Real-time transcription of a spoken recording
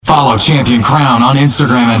Follow Champion Crown on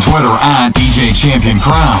Instagram and Twitter at DJ Champion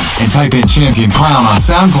Crown, and type in Champion Crown on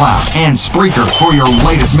SoundCloud and Spreaker for your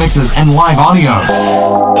latest mixes and live audios.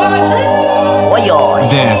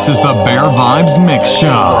 This is the Bear Vibes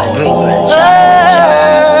Mixshow.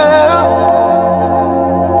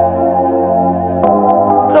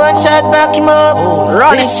 Gunshot back him up.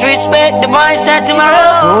 Disrespect the boy set him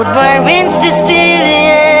up. Road boy wins the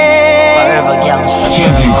stealing. Forever gangster.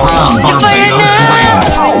 Champion Crown, Barbados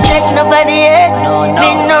greatest. Check nobody yet.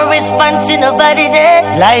 Me no response to nobody dead.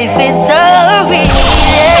 Life is so real.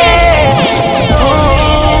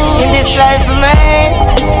 In this life of mine,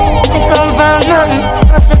 I come from nothing.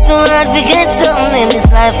 I said too hard to get something in this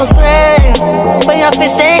life of crime. But you have to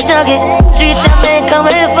stay target. Streets are make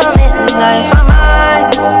away from it. Life of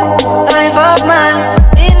mine, life of mine.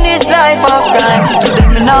 In this life of crime.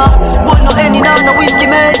 Let me know, but no any now, no whiskey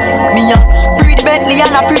mess. Me a pretty Bentley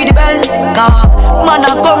and a pretty Benz. Man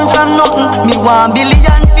I come from nothing. Me want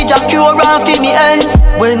billions fi Jack cure and fi me ends.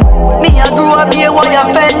 When me a grew up here wire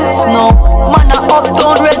fence. No, man a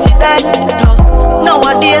uptown resident. Plus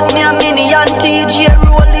nowadays me a mini and TJ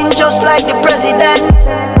rolling just like the president.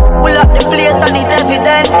 We lock the place and it's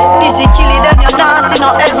evident. This is killing them, you not see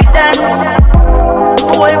no evidence.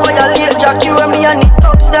 Boy violate Jack cure me and it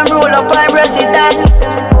touch them roll up on residence.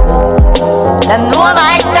 Them know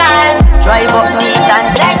my style. Drive up neat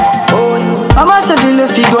and dead. Mama say feel the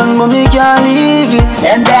gun but me can't leave it.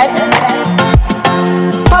 Them dead.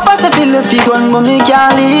 Papa say feel the gun but me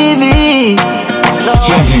can't leave it.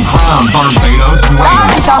 Champion Crown, Barbados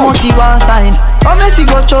greatest. I must see one sign. But me fi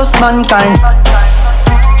go trust mankind.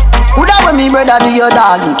 Coulda when me brother do your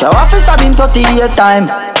dog. Me care what fi stab him 38 time.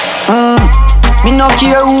 Me no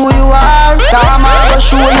care who you are. Cause I go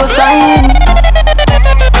show you sign.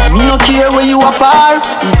 Me no care where you apart.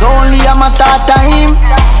 It's only a matter of time.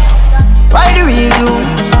 Why the real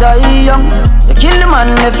youths die young? You kill the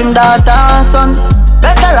man, left him daughter and son.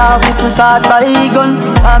 Better off if me start by gun.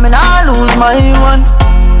 I mean I lose my one.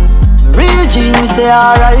 Real G, me say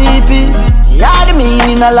R.I.P. Yeah, the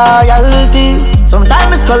meaning of loyalty.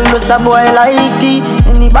 Sometimes it's called a boy like tea.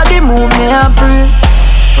 Anybody move me and pray.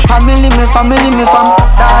 My family, me fam.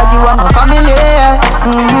 Dog, you are my family.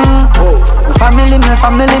 My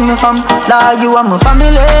family, me fam. Dog, you are my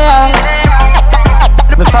family.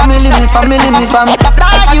 My family, me fam.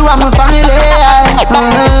 Dog, you are my family.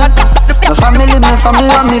 My family,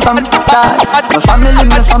 me fam. Dog, my family,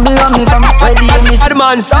 me fam. Where do you miss? Bad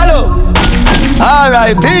man solo.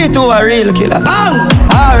 R.I.P. to a real killer. Bang.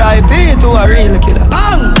 R.I.P. to a real killer.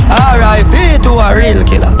 Bang. R.I.P. to a real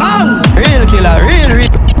killer. Bang. Real killer, real.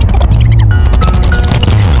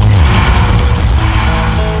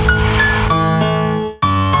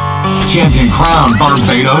 Champion Crown,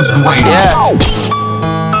 Barbados greatest.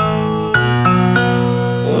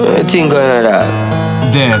 What think going on that?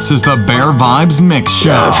 This is the Bear Vibes Mixshow.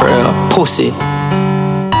 Yeah, for real. Pussy.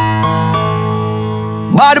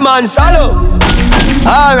 Bad man solo.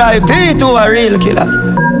 R.I.P. to a real killer.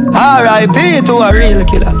 R.I.P. to a real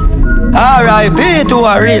killer. R.I.P. to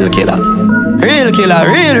a real killer. Real killer,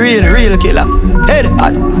 real killer. Head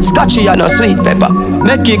hot, scotchy and a sweet pepper.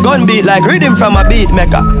 Make it gun beat like rhythm from a beat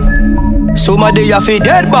maker. Somebody you feel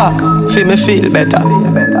dead back, feel me feel better.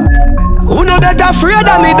 Who no better afraid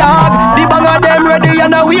of me dog? The bang of them ready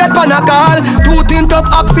and a wait pan a call. Two tint up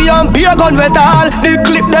oxy and beer gun wet all. The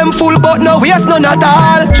clip them full but no waste none at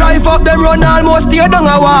all. Drive up them run almost tear down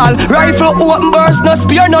a wall. Rifle open burst no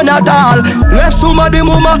spear none at all. Left somebody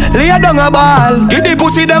mama lay down a ball. Give the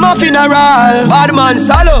pussy them a funeral. Bad man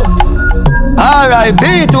solo.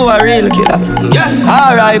 R.I.P. to a real killer.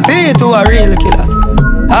 Yeah. R.I.P. to a real killer.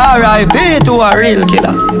 R.I.P. to a real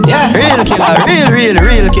killer. Yeah. Real killer,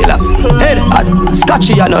 real killer. Head hot,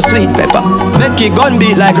 scotchy and a sweet pepper. Make it gun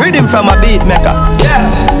beat like rhythm from a beat maker.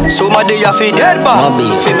 Yeah. Somebody you feel dead back,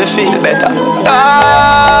 feel me feel better. Me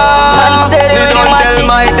don't tell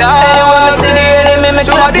my dog.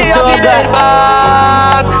 Somebody you feel dead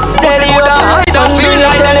back. Pussy coulda hide and be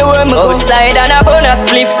like outside and a bonus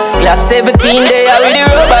spliff. Glock 17 there with the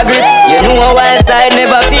rubber grip. You know a wild side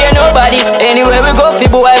never fear nobody. Anywhere we go fi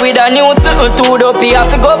boy with a new suit toed up. He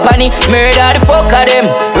have to go panny. Murder the fuck of them.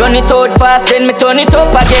 Run it out fast then me turn it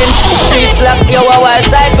up again. Streets lock you a wild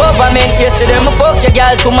side government. Yesterday me fuck your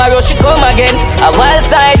girl, tomorrow she come again. A wild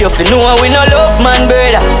side you fi know we no love man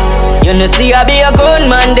brother. You know see I be a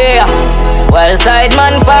gunman there. Wild side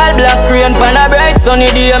man fall black rain pan a bright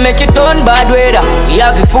sunny day make it turn bad weather. We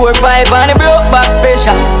have the 4-5 and the broke back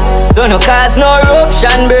special. So no cause no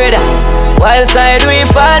eruption brother. Wild side we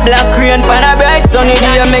fall black rain pan a bright sunny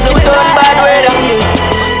day make it turn bad weather.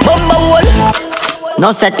 Bumba wall.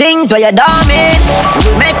 No say things where you damn it.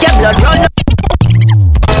 We make you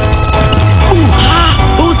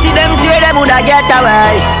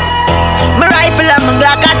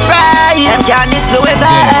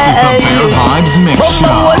Vibes Mix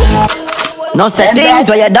Show. No say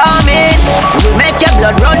things where you dominate. We make your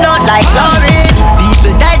blood run out like chlorine.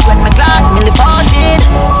 People dead when my clock nearly 14.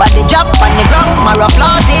 Body drop on the ground, marrow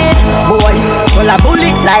floated. Boy, full of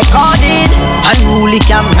bullet like Cordin. Unruly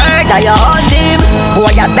can murder your whole team.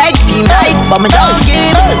 Boy, I beg for life, but me don't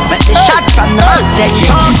give. Make the shot from the back, then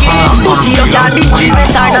smoking. Pussy, you can't distribute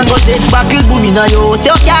and go sit buckle boom in your house.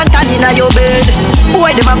 You can't turn in your bed.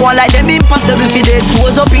 Boy, them a go like them impossible for dead.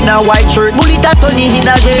 Pose up in a white shirt, bullet a Tony in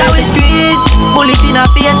a jet. How we squeeze? Bullet in her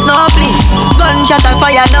face, no please. Gunshot and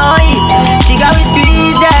fire noise. She got we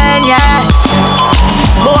squeeze then, yeah.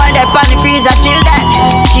 Boy, they pan the freezer children.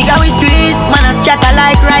 She got we squeeze. Man a scatter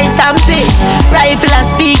like rice and peas. Rifle and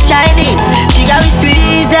speak Chinese. She got we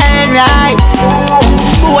squeeze then, right.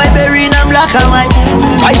 Boy, bury in black and white.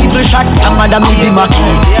 Rifle shot, and madam me be Maki.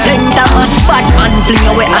 Send them a spot and fling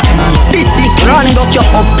away a sea. This six run, duck you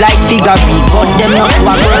up like figure B. Gun them no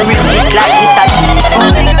swagger, risk like Mr. G.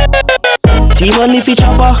 Team on the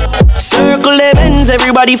chopper, circle the bends,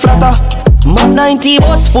 everybody flatter. Mach 90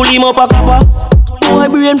 bus, full him up a copper. Boy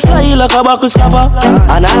brain fly like a buckle stopper.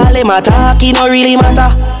 And all them attack, it no really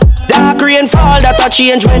matter. Dark rain fall, that a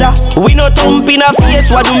change weather. We no thump in a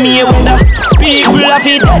face, what do me weather? People a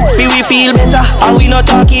fit dead, fi we feel better. And we no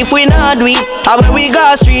talk if we not do it. And when we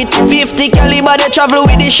go street, 50 caliber they travel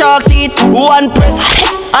with the shark teeth. One press,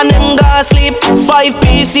 and them go sleep. 5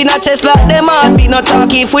 piece in a chest like them heartbeat. No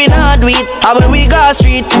talk if we not do it. And when we go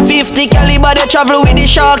street, 50 caliber they travel with the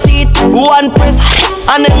shark teeth. One press,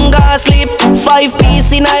 and them go sleep. 5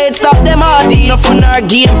 piece in a head stop them heartbeat. No fun our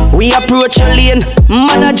game, we approach a lane.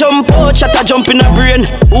 Man a jump out, shot a jump in a brain.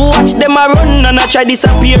 Watch them a run and a try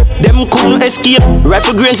disappear. Them couldn't escape,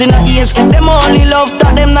 rifle grains in the ears. Them only love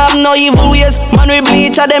that them have no evil ways. Man we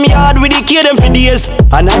bleach at them yard, we decay them for days.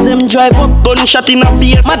 And as them drive up, gunshot in the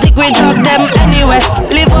face. Matic we drag them anyway,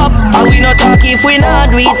 live up. And we no talk if we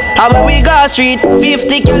not do it. And when we go street,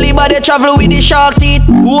 50 caliber they travel with the shark teeth.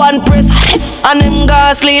 One press, and them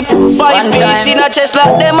go sleep. 5 piece in a chest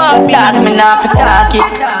like them heartbeat. Talk me now for talk it.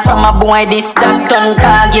 From a boy this that turn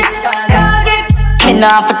target. Me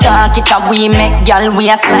now for talk it. And we make y'all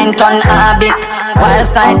waistline turn habit. While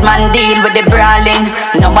side man deal with the brawling.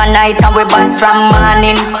 No one night and we bad from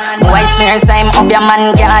morning. Boy smears time up your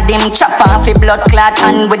man guard him. Chop off the blood clot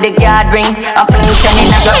and with the guard ring. I fling 10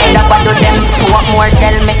 in a go head up a do them. What more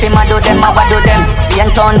tell me if him a do them, I what do them. The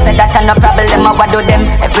town said that a no problem, I what do them.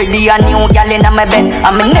 Every day a new gal in my bed.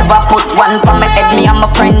 And me never put one for my head, me and my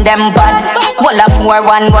friend them bad. Walla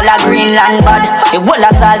 4-1, walla Greenland bad. The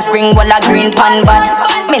walla Salt Spring, walla Green Pan bad.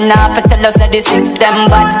 Me nah fi tell us that the 6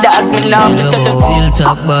 them bad dog. Me nah fi tell us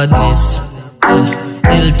Hilltop badness,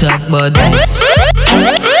 hilltop badness,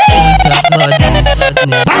 hilltop badness.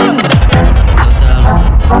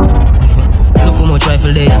 Look how much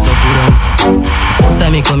rifle they are so good on. First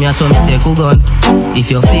time me come here so me say Kugan. If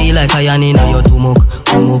you feel like I ain't in your tumuk,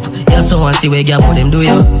 come up. Yeah, so one see where gabbo them do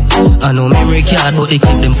you. I know memory card but the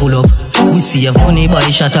clip them full up. We save money by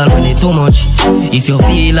shot and when it too much. If you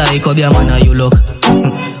feel like a man you look.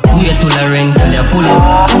 Wait till I ring till you pull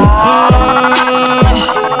up.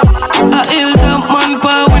 A hilltop man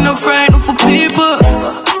power, we no frightened for people.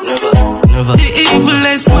 Never. The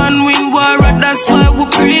evilest man win war, that's why we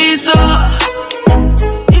praise her.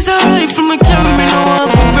 It's a rifle me carry me no one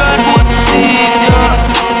with broad boat for beat,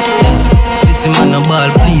 yeah. Fist him on the ball,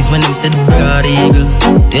 please, when them said broad eagle,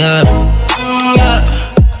 yeah.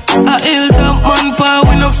 A hilltop man power,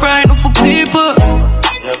 we no frightened for people.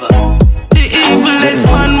 Never. The evilest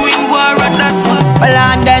man win war, that's why. Well,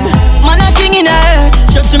 and then, man a king in a head.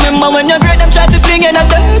 Just remember when you're great, them try to fling in a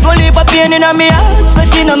dirt. Only a pain in my heart,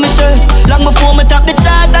 sweating on my shirt. Long before me top the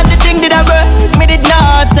chart and the thing did I work. Me did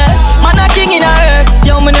not say, man a king in a hurt.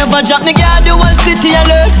 Yo, me never drop the guard, the whole city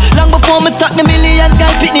alert. Long before me start the millions,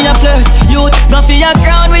 guy pit me a flirt. Youth, go for your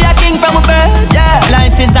crown, we a king from a bird. Yeah,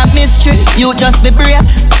 life is a mystery, you just be brave.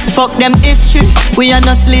 Fuck them history, we are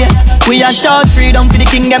no slave. We are shout freedom for the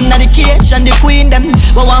kingdom, not the cage. And the queen them,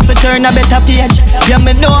 we want to turn a better page. Yeah,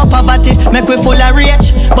 me know poverty, make we full of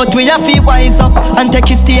rage. But we have to wise up and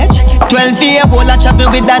take his stage. 12 year old I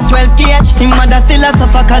travel with that 12 gauge. Him mother still a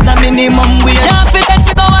suffer cause a minimum wage. Yeah, for that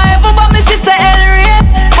fi go ever but me sister hell race.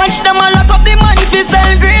 Watch them a lock up the money fi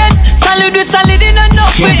sell grades. Solid we solid in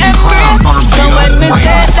enough we embrace. So when me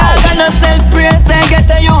say dog and no self-praise, I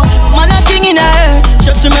get a youth. Man a king in a earth.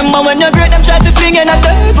 Just remember when you're great, them try to fling in a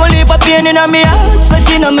dirt. Only a pain in my heart,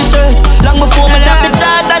 sweating on my shirt. Long before me tap the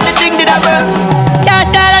chart and the thing did I burn. Can't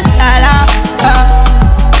start a style up.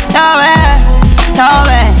 No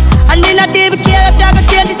way. And they not even care if you go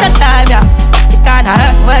change this a time, yeah. You can't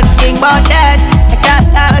hurt when king about that. I can't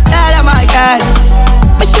start a style, oh my God.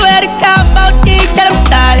 But she swear to God about each of them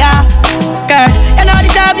style, yeah. Girl, you know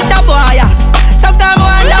this is a boy, yeah. Sometimes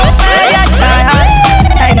I wonder why they try hard.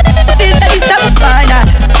 Hey, I feel that this is final.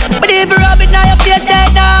 But if you rub it now, your face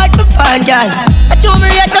ain't hard for fun, girl. I told me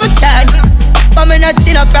right to my child. But me not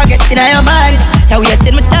see no progress in your mind. Now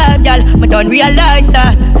wasting my time, girl. I don't realize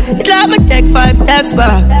that. It's like me take 5 steps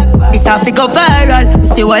back. This half it go viral. Me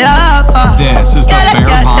see what you offer. This is the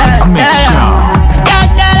Bear Vibes Mixshow.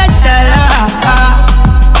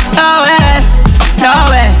 No way, no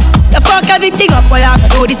way. You fuck everything up while you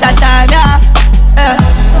do this at time, yeah.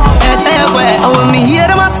 And when me hear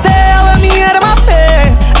them I say,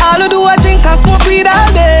 all I do I drink and smoke weed all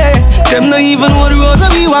day. Them not even know the road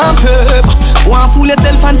where we want pave. Want fool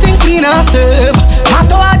yourself and think clean and safe.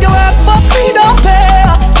 Matter how you work for free don't pay.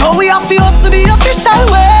 So we have to hustle the official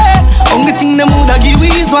way. Only thing them woulda give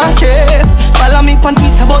we is one case. Follow me on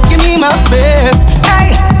Twitter but give me my space.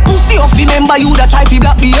 Hey, pussy off remember you that try to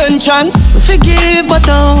block the entrance. Forgive but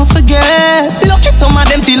don't forget. Lucky some of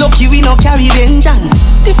them feel lucky we no carry vengeance.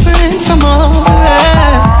 Different from all the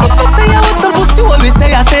rest. If I say I want some pussy what we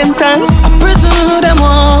say a sentence. I prison them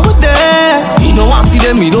all with them. Me no want see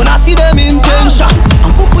them, me don't see them intentions.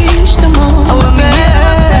 And wish them all. I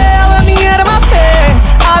want me hear them I say.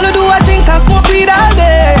 All I do I drink and smoke weed all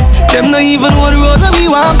day. Them no even know the road where we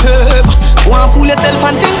want pave. Want fool yourself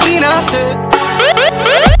and think clean and say.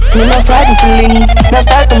 Me no frightened feelings, no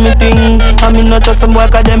start to me thing. I mean not just some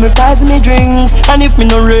boy cause them reprise me drinks. And if me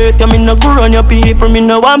no rate you, me no go run your people. Me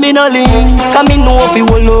no want me no links. Cause me know if you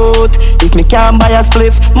will out. If me can't buy a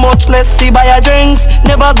spliff, much less see buy a drinks.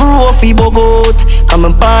 Never grew up fi bogot. Cause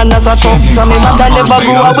me born as a truck, so me mother never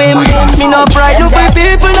grew away. Me no frightened for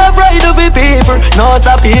people, no frightened for people. No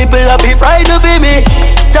some people a be frightened for me.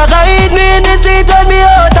 Just hide me in the street and me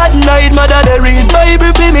out at night. Mother they read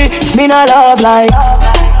Bible for me. Me no love likes.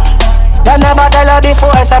 They never tell her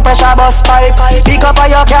before, say pressure bus pipe. Pick up how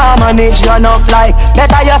you can't manage, you enough like.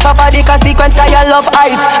 Better you suffer the consequence cause you love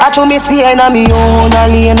hype. I chew me staying on me own, a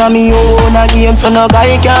lane on me own a game. So no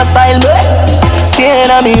guy can't style me.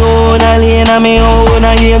 Staying on me own, a lane on me own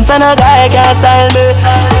a game. So no guy can't style me.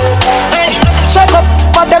 Shut up,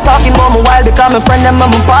 what they talking about me while become a friend them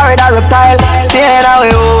and my pirate a reptile. Staying on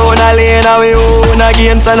me own, a lane on me own a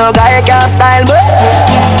game. So no guy can't style me.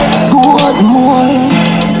 Good more.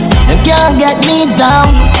 You can't get me down.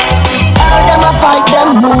 All them a fight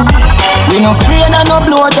them move. We no afraid and no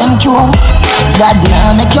blow them through. God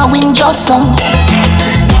now make you win just so.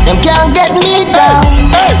 Them can't get me down.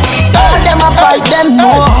 All them a fight them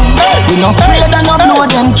move. We no afraid and no blow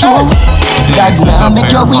them through. God now make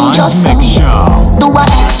you win just so. Do a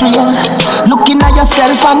X-ray. Looking at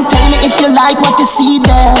yourself and tell me if you like what you see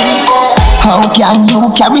there. How can you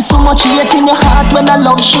carry so much hate in your heart when the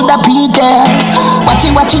love shoulda be there?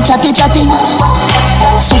 Watchy, chatty.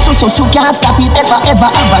 So can't stop it ever.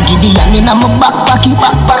 Gideon in my back pocket.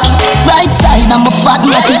 Right side I'm a fat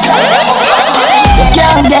matty. You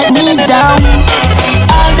can't get me down.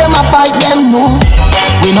 All them a fight them no.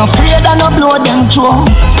 We no afraid and no blow them through.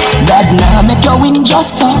 God now make you win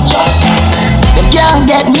just so. You can't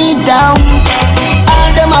get me down. All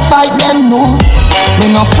them a fight them no.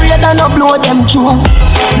 We no afraid and no blow them through.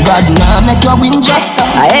 God now make you win just so.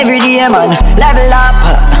 Every day man, level up.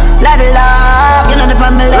 You know the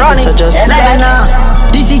family level, so just level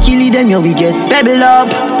up. This is killing them, yo, we get pebble up.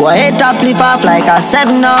 Boy, head up, lift off like a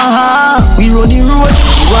 7 We run the road,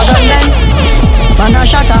 Chihuahua Benz. Man a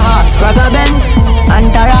shot a heart, Sprague Benz.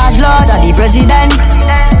 Entourage Lord of the President.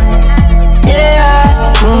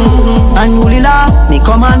 Yeah, and Ulila, me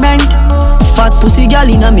commandment. Fat pussy girl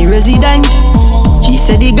in a me resident. She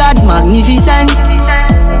said the God magnificent.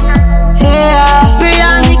 Yeah, spray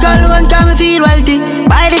on me cologne can me feel wealthy.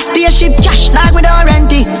 Buy the spaceship cash like we don't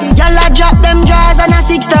rent it. Y'all a drop them drawers on a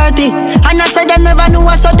 6:30. And I said they never knew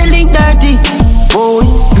I saw the link dirty. Boy,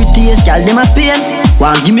 prettiest girl them a Spain.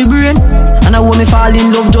 Want give me brain. And I want me fall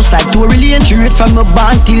in love just like Tory Lane. Straight from my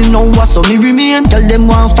band till now what so me remain. Tell them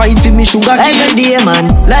want fight for me sugar cane. Every day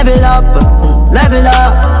man, level up.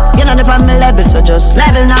 You know the family level, so just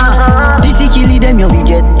level now. This is killing them, yo, we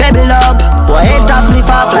get pebble up. Boy, head up, lift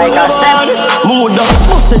off like a 7. Mother,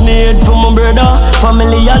 bustin' the head from my brother.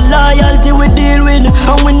 Family and loyalty we deal with.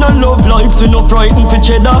 And we no love lights, we no frighten for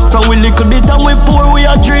cheddar. From we little bit and we poor, we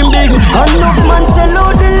a dream big. Enough man sell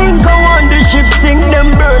out the link, I want the ship sink.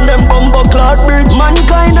 Them burn, them bumper cloud bridge.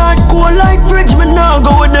 Mankind hardcore like bridge, me now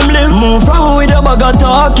go with them live. Move from with a bag of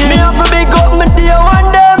talking. Me have to big up me dear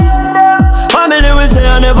one them. Family we say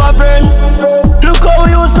I never friend. Look how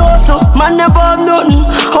we used to hustle, man never have nothing.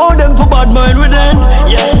 How them for bad mind with them.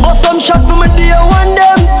 Yeah, but some shot for me dear one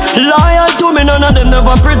them. Loyal to me, none of them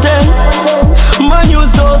never pretend. born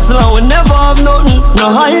used to hustle and we never have nothing.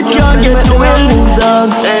 No how you can't get to win, dog.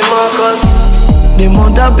 Hey Marcus, the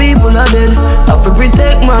amount of people are dead, I have to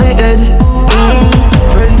protect my head.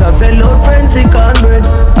 Friends, I sell out friends, he can't bread,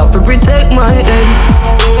 I have to protect my head.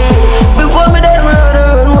 Before me dead, my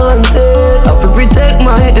other unwanted, I have to protect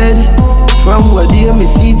my head. From where they me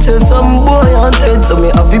see to some boy haunted, so me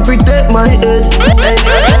have to protect my head. Hey,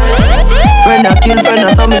 friend I kill friend,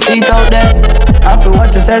 I saw me see it out there. I have to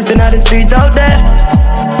watch yourself in the street out there.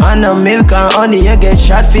 Man, no milk and honey, you get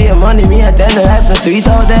shot for your money. Me, I tell the life so sweet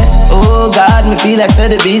out there. Oh God, me feel like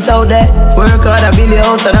the beast out there. Work hard, I build a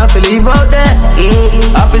house and I have to live out there.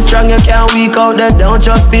 I feel strong, you can't weak out there. Don't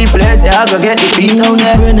trust people, let's say I go get the beat out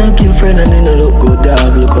there. Friend, I kill friend and then I look good,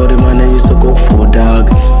 dog. Look how the man I used to cook food, dog.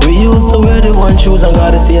 We used to wear the one shoes and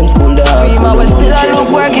got the same school, dog. We was still out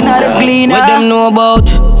working at the cleaner. What them know about?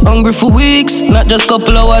 Hungry for weeks, not just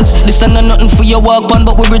couple hours. This and nothing for your walk on,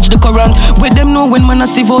 but we bridge the current. With them know when man I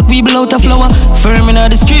sieve out people out of flower. Firm in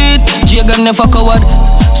the street, Jagan never coward.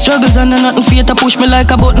 Struggles and nothing for you to push me like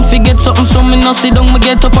a button. Forget something, so me no sit down, me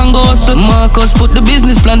get up and go hustle. Marcus put the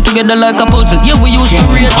business plan together like a puzzle. Yeah, we used to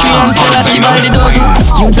rate tree and sell at the by the dozen.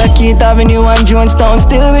 Youth at Keith Avenue and Jonestown,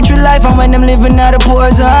 still with true life and when them living out of poor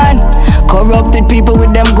zone. Corrupted people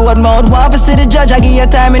with them gold mouth. Want to see the judge, I give you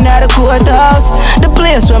time in the courthouse. The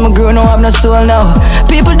place where my girl no have no soul now.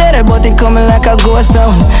 People dead but it coming like a ghost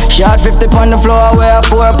town. Shot 50 on the floor, weigh a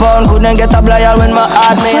 4 pound. Couldn't get a blind when my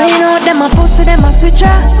heart made. Find out them a pussy, them a switcher.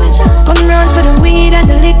 Come round for the weed and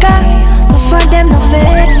the liquor. No for them no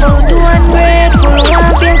faithful, too ungrateful.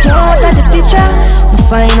 Want paint you out of the picture. No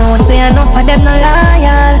find out say enough of them no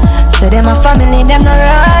loyal. Say them a family, them no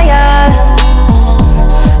royal.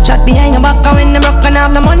 Chat behind your back and when them rock and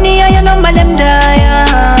have the money and your number them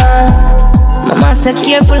dial. Mama said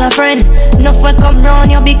careful of friend. Enough will come round,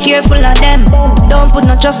 you be careful of them. Don't put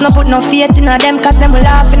no trust, no put no faith in them. Cause them will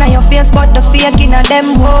laugh in your face but the fake in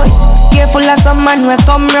them, boy. Careful of some man will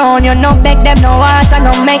come round. You no beg them no water,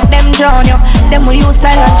 no make them drown you. Them will use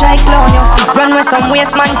style and try clown you. Run with some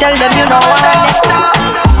waste man, tell them you know what I need.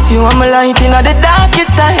 You are my light in the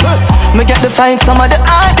darkest time. Me get to find some of the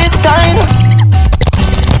hardest kind.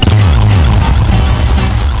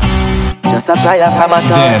 Just a prayer from a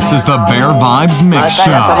top. This is the Bear Vibes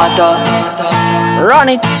Mixshow. Run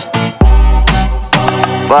it.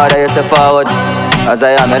 Father, you say forward as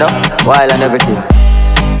I am, you know, wild and everything.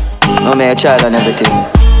 No me a child and everything.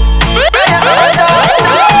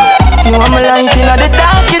 You are my light in the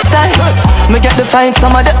darkest time. Me get to find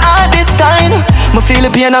some of the hardest kind. Me feel the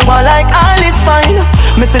pain and go like all is fine.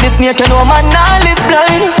 Me see the snake, you know man not live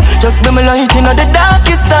blind. Just be my light in the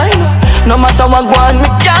darkest time. No matter what go on, me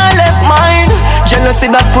can't left mine. Jealousy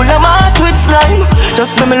that full of heart with slime.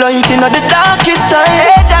 Just be my light in the darkest time.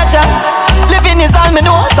 Hey Jaja, living is all me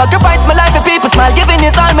know. Sacrifice my life for people smile, giving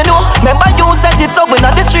is all me know. Remember you said it so when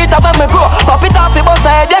on the street I when me grow. Pop it off the bus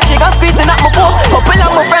I had your chick and squeezing at my phone. Couple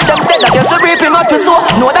of my friend them dead, I guess we reaping what we sow.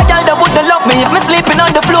 Know that girl that wouldn't love me if me sleeping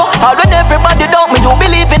on the floor. All when everybody doubt me, you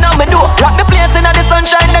believing on me do. Rock the place in the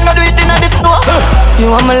sunshine, then I do it in the snow.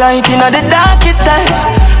 You are my light in the darkest time.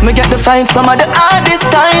 Me get to find some of the hardest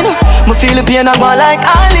kind. Me feel the pain and go like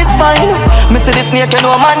all is fine. Me see the snake, you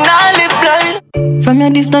know man not live blind. From your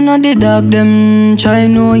distance on the dog, them try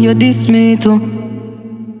know you diss me too.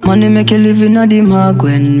 Money make you live in a the mark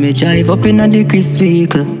when me drive up in a the Chris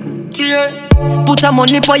vehicle. Tear, put a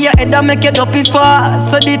money for your head and make it up fast.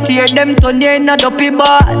 So the tear them turn you in a dopey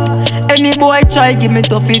bat. Any boy try give me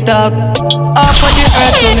toughy talk. Half of the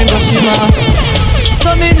earth so me brush him off.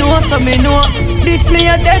 So me know, this me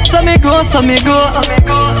a dead, so me grow.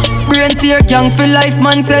 Brain tear gang for life,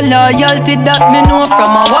 man say loyalty that me know.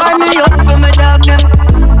 From a war me up for me dog them.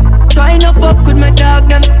 Try no fuck with me dog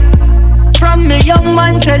them. From me young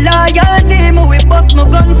man say loyalty, me we bust my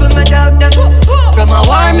gun for me dog them. From a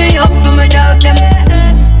war me up for me dog them.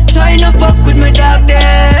 Try no fuck with me dog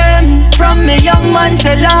them. From me young man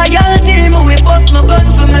say loyalty, me we bust my gun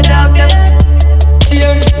for me dog them.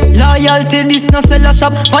 Loyalty, this no sell a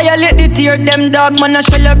shop. Violate the tear, them dog man a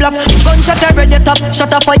shell a block. Gunshot a ready top,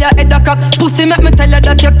 shot a fire head a crack. Pussy make me tell you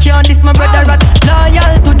that you can't, this my brother rat.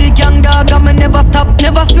 Loyal to the gang dog and me never stop.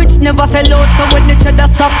 Never switch, never sell out, so when the cheddar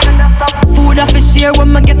stop. Food a fish here when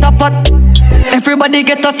me get a pot. Everybody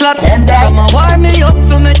get a slot. Come and war me up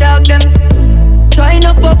for me dog them. Try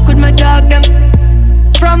no fuck with me dog them.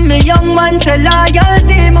 From me young man say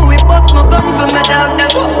loyalty, me we bust my gun for me dog them.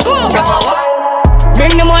 From a war.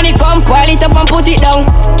 Bring the money come, pile it up and put it down.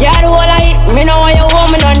 Yeah, the whole of it, me know why you want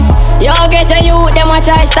me none. You get a youth, them a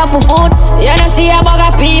try stop my food. You don't see a bag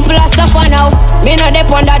of people a suffer now. Me no dep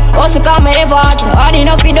on that, also call me effort. Hard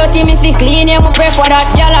enough you dirty, me fi clean, you me pray for that.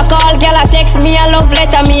 Gyal a call, gyal a text me, a love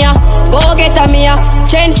letter me a. Go get a me a,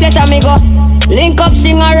 change setter me go. Link up,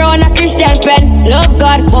 sing around a Christian pen. Love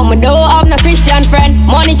God, but me don't have no Christian friend.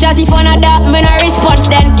 Money chatty fun of that, me no response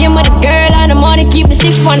then. Give me the girl and the money, keep the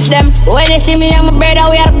 6 months them. When they see me and my brother,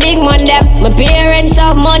 we are big man them. My parents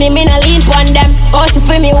have money, me no lean pon them. Also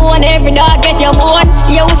for me own, every dog get your bone.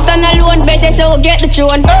 You will stand alone, better so get the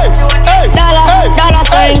tune. Dollar, dollar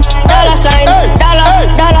sign, dollar sign, dollar,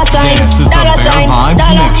 dollar sign, dollar sign,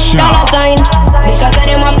 dollar, dollar sign. They shot at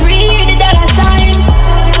them a pre the dollar sign.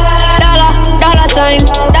 Dollar sign,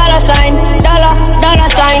 dollar sign, dollar, dollar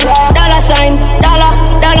sign, dollar sign,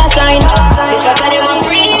 dollar sign. They shot at them a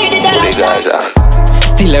pre the dollar sign.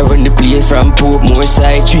 Still I run the place from Portmore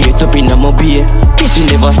side, straight up in my beer. This will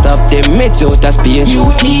never stop them, meds out of space.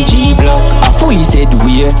 UTG block, I fully said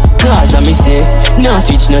we. Cause I me say, now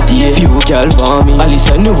switch not here. Future for me,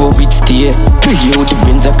 Alice I know how it stay. Pretty out the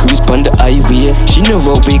Benz a cruise on the highway. She know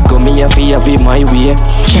how big come me have it my way.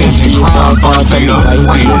 Changing crown Barbados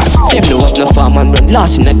ways. Them know up no farm and run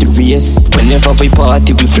last in at the race. Whenever we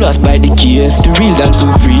party we floss by the case. The real dance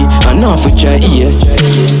so free, and not for your ears.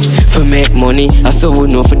 For make money, I so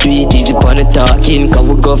know for do it easy upon the talking. Cause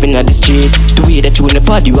we govern at the street. The way that you in the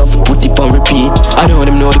party, you have to put it on repeat. I know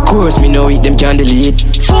them know the chorus, me know it, them can't delete.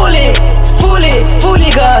 Fully, fully,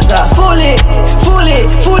 fully Gaza. Fully, fully,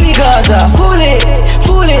 fully Gaza. Fully,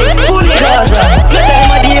 fully, fully Gaza. No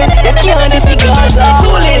time of day, you can't see Gaza.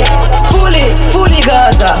 Fully, fully, fully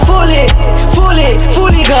Gaza. Fully, fully,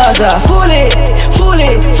 fully Gaza. Fully,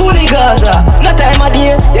 fully, fully Gaza. No time of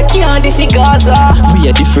day, you can't see Gaza.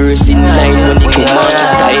 We are the first in line when they come on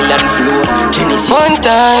style and flow. Genesis. One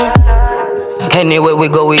time. Anyway we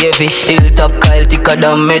go we heavy. Hilltop Kyle thicker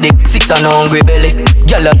than medic. 6 and a hungry belly.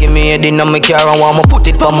 Gyal give me head in my car and want me put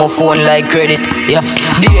it on my phone like credit. Yeah,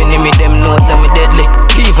 the enemy them knows that me deadly.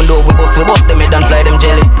 Even though we bust them head and fly them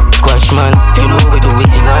jelly. Squash man, you know we do it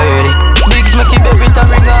thing already. Bigs make it every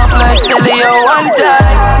time ring off like Sally. One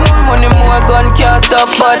time, more money, more gun can't stop.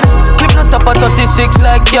 But clip no stop at 36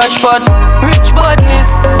 like cash fat. Rich badness,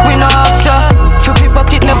 we no actor. Flippy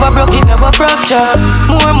pocket never broke, it never fracture.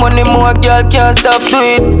 More money, more girl can't stop do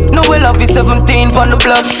it. No well off is 17 from the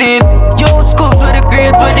block seat. Yo, scopes where the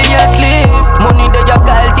grades where the yacht live. Money that you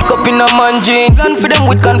call tick up in a man jeans. Plan for them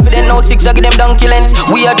with confidence, now 6 I give them donkey lens.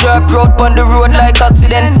 We a drag road on the road like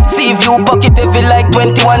accident. See if you pocket heavy like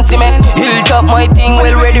 21 cement. Hilltop my thing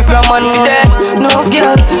well ready from man for them. No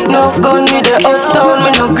girl, no gun, me the uptown. Me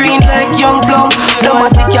no green like young plum. Them a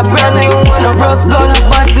take your brand new one a rust gun.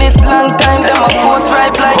 Badness long time, them a force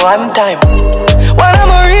ripe like one time. When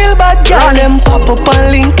I'm a real bad girl, them pop up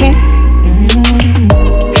and link me.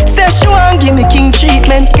 Say she want give me king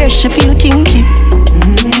treatment, guess she feel kinky.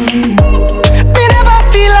 Me never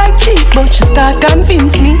feel like cheap, but she start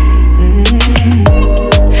convince me.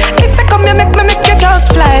 Me say come here, make you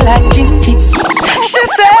just fly like Gingy. She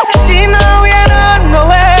said she know we are not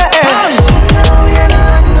nowhere.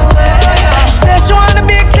 Say she want the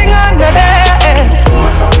big thing on the bed.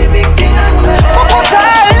 Put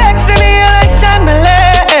her legs in the election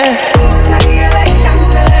delay.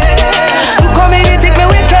 You come in and take me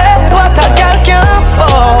wicked, what a girl can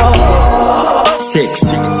afford. 6.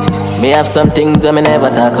 Me have some things that me never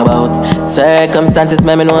talk about. Circumstances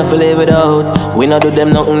me know if we live without. We not do them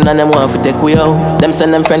nothing and them want to take we out. Them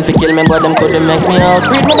send them friends to kill me but them couldn't make me out.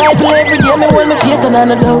 Read my Bible every day, me hold me faith and I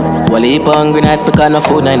no doubt. Well heap hungry nights because no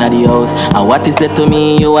food in the house. And what is that to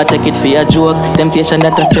me, you a take it for a joke. Temptation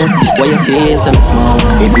that a stress, why you feel some smoke.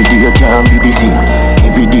 Every day can't be the same.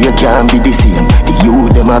 Every day can't be the same. The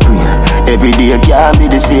youth them a pray. Every day can't be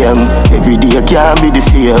the same. Every day can't be the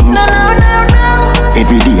same. No.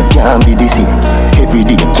 Every day can't be the same. Every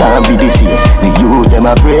day can't be the same. The youth them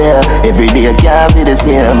a pray. Every day can't be the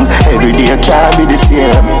same. Every day can't be the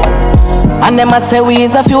same. And them a say we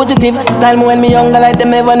is a fugitive. Style me when me younger like them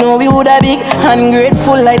never know we woulda big.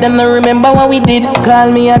 Ungrateful like them no remember what we did. Call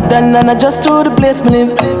me a done and I just to the place me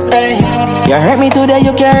live. Hey, you hurt me today,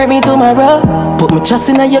 you can hurt me tomorrow. Put me trust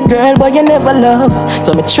in your girl, but you never love.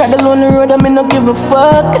 So me tread along the road and me no give a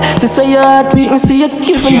fuck. Sister, your heart beat me, see you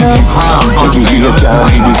giving up. Every day can't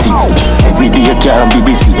be the same. Every day can't be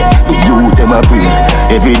the same. The youth them a pray.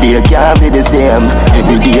 Every day can't be the same.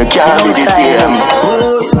 Every day can't be the same.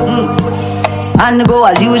 And go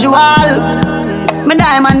as usual. My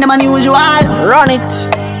diamond them unusual. Run it.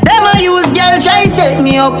 Them a use girl try set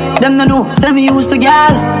me up. Them no know, say me used to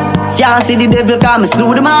girl. Can't see the devil come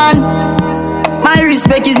slew the man. My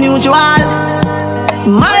respect is mutual.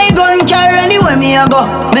 My gun carry anywhere me a go.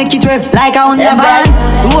 Make it rev like a Honda van.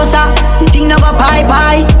 Rosa, the thing never pie.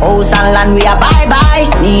 House and land we a bye.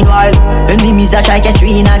 Meanwhile, enemies a try catch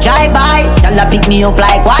we in a drive by. Y'all a pick me up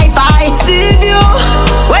like Wi-Fi. See you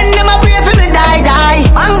when them a pray for me die.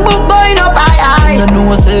 Man book going up high. You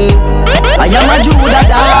know say I am a Judah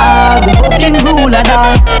dog, the fucking ruler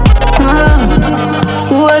dog.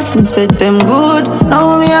 Who else can set them good?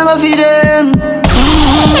 Now me a go feed them.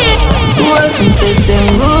 Who else can set them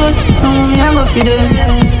good? Now me a go feed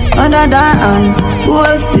them. Other than who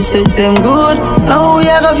else we set them good? Now we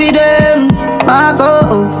a go feed them.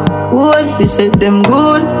 Marcos, who else we set them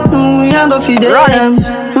good? Now we a go feed them.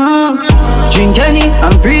 Drink any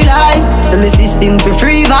and pre-life. Tell the system for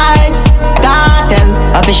free vibes. Cartel,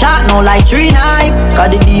 have a shot no like 3 knife.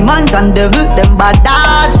 Cause the demons and devil, them bad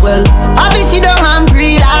as well. Have a sit down and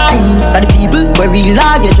pre-life. Cause the people where we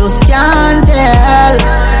lag, you just can't tell.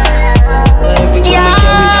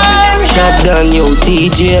 Yeah. Shut down yo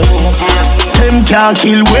TJ. Them can't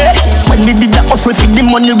kill we. When we did that hustle for the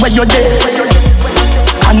money where you there.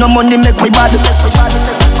 And no money make we bad.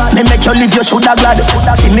 Me make you live, you shoulda glad.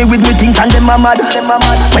 See me with me things and them a mad.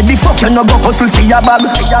 Where the fuck you no go hustle for your bag?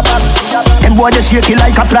 Them boy they shake it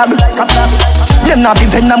like a flag. Them not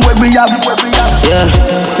defend them where we have. Yeah,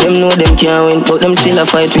 them know them can't win, but them still a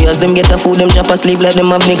fight. We as them get a food, them chop a sleep like them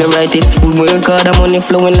have niggeritis. We work hard, the money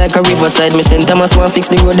flowing like a riverside. Me send Thomas want fix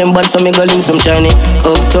the road, them bad, so me go link some Chinese.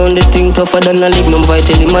 Uptown the thing tougher than a lignum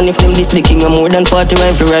vitally. Man if them this the king, I'm more than 40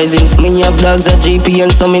 rifle rising. Me have dogs at GP and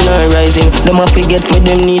some in not rising. Them a forget what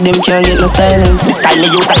them need, them can't get no styling. The style me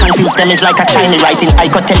use I confuse them is like a Chinese writing. I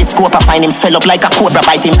got telescope, I find him swell up like a cobra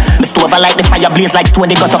biting. Me stove I like the fire blaze like stone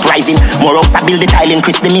they got up rising. More house I build the tiling,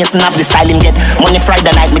 Chris the Mason have the styling get. Money Friday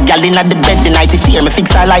night, me gal in at the bed the night it tear. Me fix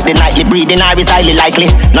her like the nightly breathing her is highly likely.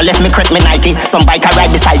 No left me creep me Nike, some bike I ride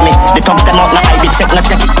beside me. The thugs them out, no hide it, check no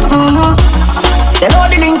take it. Sell all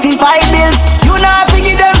the link to 5 bills. You not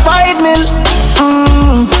figure them 5 mil.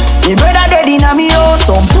 Me brother dead in a me house.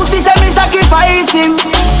 Some pussy say me sacrifice him.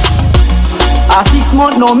 A 6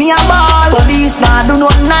 month now me a ball. Police nah do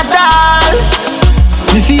nothing at all.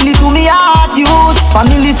 Me feel it to me heart youth.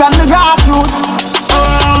 Family from the grassroots.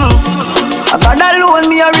 I got alone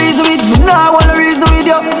me a reason with. Me nah wanna reason with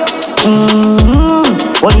you.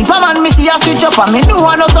 Well if a man me see a switch up and me know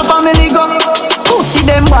I know so family go. Pussy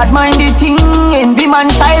them bad minded thing. Envy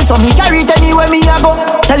man style so me carry it anywhere me a go.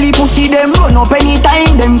 Tell the pussy them run up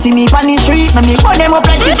anytime. Them see me on the street. Me burn them up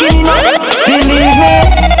like chicken you know. Believe me,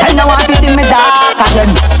 tell no one to see me dark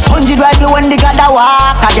again. 100 rifle when they gotta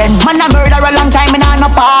walk again. Man a murder a long time and I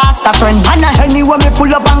no past a friend. And anywhere me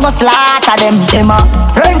pull up and go slaughter them. Them a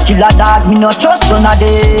friend killer dog, me no trust none of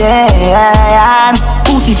them.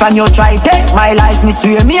 Pussy from you try take my life, me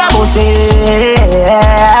swear me a boss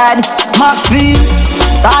head. Max V,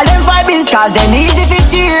 call them 5 bills cause them easy to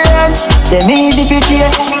change. Them easy to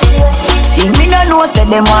change. Think me no know say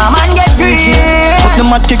them want man get rich.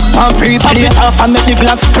 Automatic pan free, pop it off and make the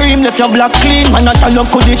black scream. Left your black clean, man not alone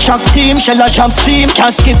could it shock team. Shell a jump steam,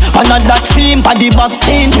 can't skip on that theme. Body box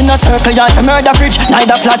scene, in a circle yard for murder fridge.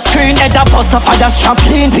 Neither flat screen, head a bust off a that's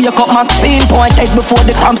trampoline. Pick up Maxine, point head before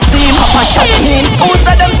the camp steam. Pop a shot clean. Who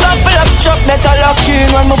said them stop full up struck, metal lock in.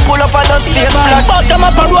 When me pull up a dust face flat. Fuck them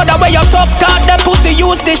up a road away your tough card. Them pussy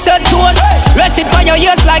use this set tone. Rest it on your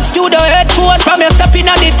ears like studio headphone. From your stepping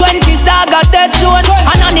on the 20s, dog a dead zone.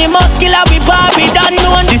 Anonymous killer we Barbie done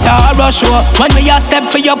known. This a horror show. When we a step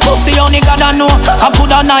for your pussy, only gotta know. I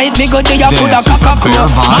coulda night, me go there, I coulda cock a crow.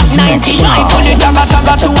 At 99, fully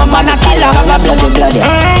taga to a man a killer. Bloody.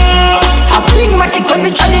 A big matic when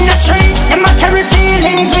we turn in the street. Them a carry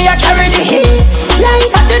feelings, we a carry the heat. Like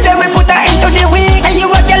Saturday we put her into the week. And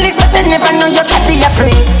you a girl is but they never know you can't be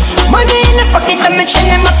free. Money in the pocket, let me chill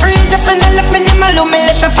in my freeze. If I don't left me in my room, me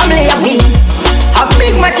left my family a week. A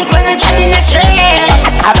big matic when we turn in the street.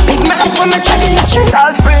 A big matic when we turn in the street.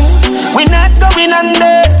 Salt Spring, we not going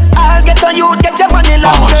under. I'll get on you, get your money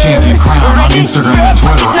longer. Follow Champion Crown on Instagram and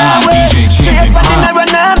Twitter at DJ Champion Crown.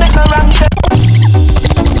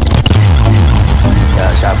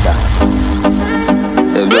 Yeah, sharp that.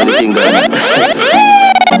 Everything good.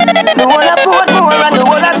 The whole of Portmore and the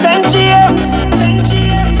whole of St. James.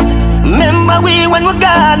 Remember we when we're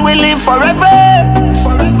gone, we live forever.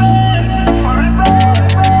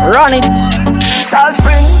 Run it. Salt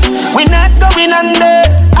Spring, we not going under.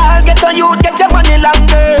 I'll get on you, get your money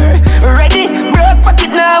longer. Ready, broke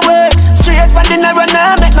pocket now work. Straight from the narrow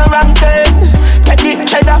now, make no wrong turn. Get the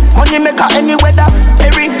cheddar, money maker any weather.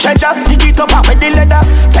 Perry treasure, dig it up with the leather.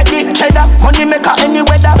 Get the cheddar, money maker any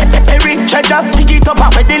weather. Perry treasure, dig it up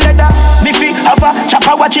with the leather. Me fi have a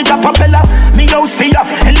chopper, watch it a propeller. Me house fi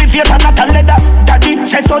off, elevator not a leather. Daddy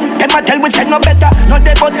son. Them a tell we say no better. No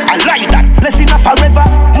they but I like that. Blessing a forever.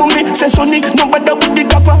 Mummy say sonny, no better with the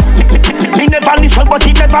copper. Me never listen but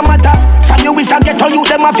it never matter. From you is a ghetto you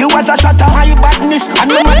them a few as a shatter. My badness and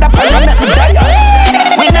no matter plan make me die.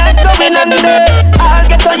 We not going under. I'll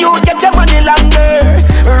get to you get your money longer.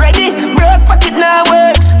 Ready, broke pocket now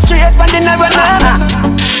work. Straight from the narrow now.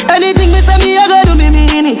 Anything me say me I go do me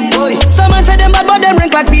mean it. Someone say them bad but them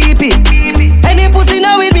rank like pee-pee. Any pussy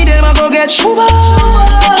now with me them I go get shuba.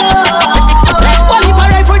 Well if I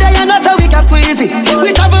ride for day and that's how we can squeeze it.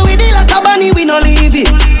 We travel with it like a bunny we no leave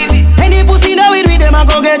it. Any pussy now with me them I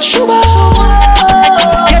go get shuba.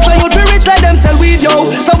 Get when you feel rich like them sell weed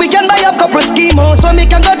yo. So we can buy up couple schemos. So me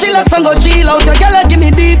can go chillax and go chill out. Your girl give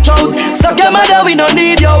me deep throat. Suck your mother we no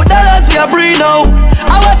need yo. Dollars we are free now.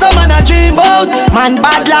 I was some man a dream about. Man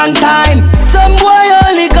bad long time. Some boy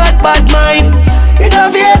only got bad mind. In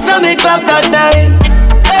a face so me clock that time.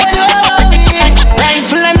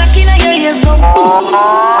 Rifle and a killer your ears down.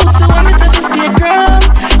 So when me say to stay ground.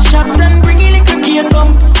 Shops and bring in the cookie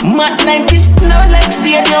come. Mat 90 now like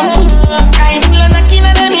stadium. Rifle and a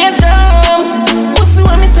killer them ears down. So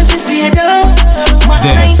when me say to stay down.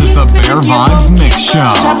 This is the Bear Vibes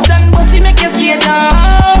Mixshow. Shops and bossy make you stay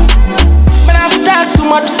down. But I have talk too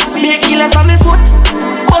much. Be a killers on me foot.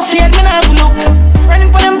 Bossy head me not have look.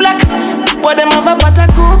 Running for them black. But them have a pot of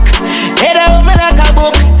cook. Head out me like a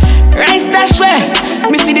book. Rice dash way.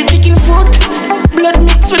 Me see the chicken foot. Blood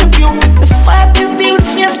mixed with the puke. The fat is the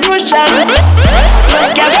face crucial. Plus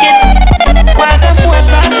casket. Water for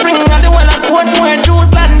fast spring. And the one at Portmore Juice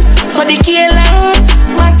land. So the key long.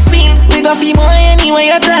 Maxfield. We go fee boy anyway.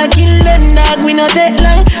 You tell kill them dog. We no take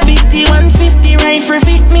long. 5150 rifle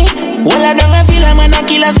fit me. Well I don't feel a man a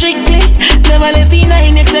killer strictly. Never left the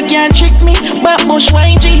 9X you can't trick me. But bush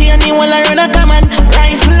wine G and you wanna run a command.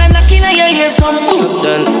 Rifle and a killer you hear some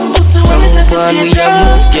done. From one we have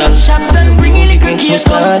enough girl. Move it make you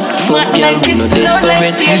start. Fuck girl we no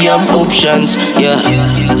desperate. We have options, yeah.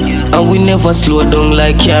 And we never slow down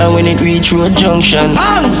like car when it reach road junction.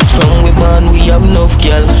 From we born we have enough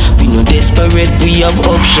girl. We no desperate, we have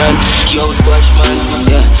options. Yo squash man,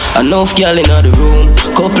 yeah. Enough girl in the room.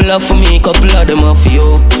 Couple of for me, couple of them are for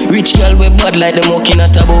you. Rich girl we bad like them walking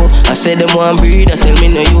at a bow. I said them want breed, I tell me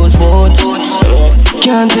no use boat.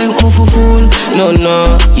 Can't take me for fool, no,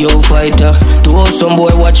 yo fighter. To all some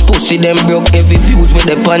boy watch pussy, them broke every views with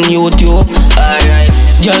them on YouTube. Alright,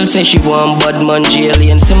 girl say she want bad man jail.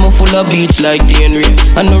 And see me full of beats like DNA.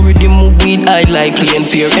 I know ready move weed, I like plain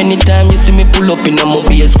fear. Anytime you see me pull up in a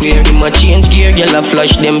mobile square, in my change gear, girl I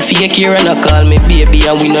flash them fake here. And I call me baby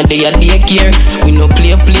and we know they are daycare. We no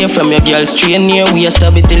play from your girl straight near. We a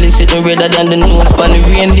stab it till it's sitting redder than the nose pan the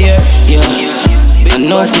reindeer, yeah.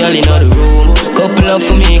 Enough girl in the room. Couple of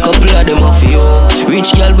for me, couple of them off you.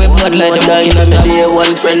 Rich girl with bad like them walking at the day.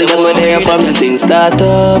 One friend them when they from the thing start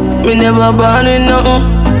up. Me never born with nothing.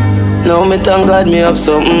 Now me thank God me have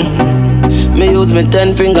something. Me use me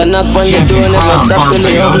 10 finger knock on the door. Never stop in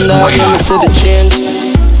the oven dog. Let me see the change.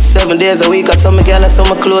 7 days a week I saw me girl, I saw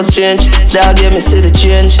my clothes change. Dog gave me see the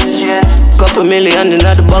change. Couple million in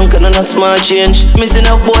the bank and a small change. Missing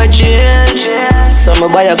a boy change. So me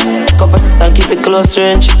buy a couple and keep it close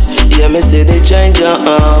range. Yeah, me see the change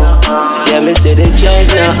Yeah, me see the change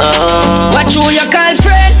Watch who you call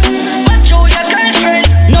friend. Watch who you call friend.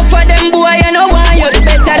 No for them boy you know why you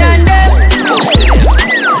better than them.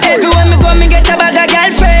 Everywhere me go me get a bag of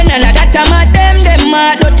girlfriend. And that time at them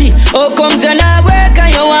mad dirty. Oh comes you not work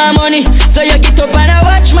and you want money. So you get up and a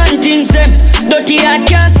watch man things them. Dirty heart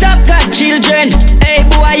can't stop got children. Hey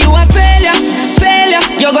boy you a failure.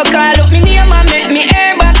 You go call up me name and make me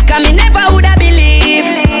air back. Cause me never woulda believe.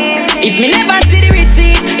 If me never see the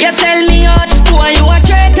receipt, you sell me out. Boy you a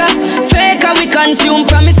traitor. Fake and we consume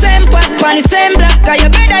from the same pot, pan the same block. Cause you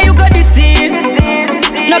better you go deceive.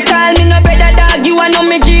 No call me no better dog. You a know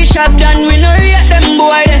me G-shop done. We no rate them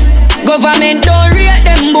boy there. Government don't rate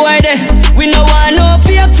them boy there. We no want no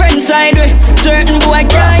fake friend side way. Certain boy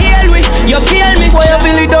can't heal we. You feel me? Boy you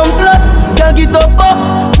feel it down flat. Can't get up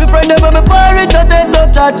Me friend them when me parrot just take tough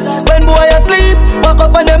chat. When boy asleep, walk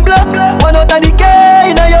up on them block. One out of the K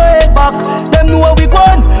in your head back. Them know how we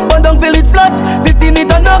gone. One down feel it flat. 50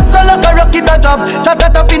 meter knock so like a rocket a drop. Shot a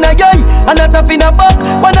tap in a eye and a tap in a back.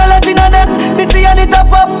 One a lot in a neck. Me see and it a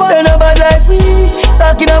pop. Then a bad like me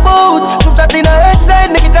talking about. Shoot shot in a head side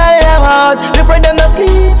make it cry them out. Me friend them not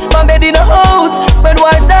sleep. Man bed in a house. When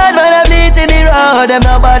boy stand man a bleach in the road. Them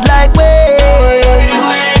not bad like me.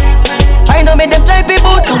 I know make them try fi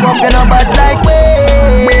boots. You walk them not bad like me.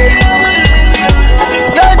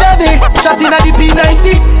 Yo Javi, Chat in a the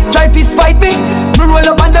P90, try fist fight me. Me roll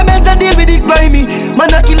up on the meds and deal with it by me.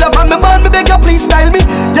 Man a killer from me born, me beg you please style me.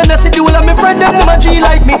 Then I see the whole of my friend them a G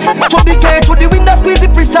like me. Through the cage, through the window squeeze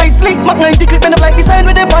it precisely. Mac 90 clip and up like the sign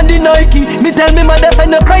with them on the Nike. Me tell me mother say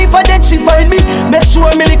no cry for dead she find me. Make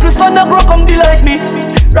sure me little son a grow come be like me.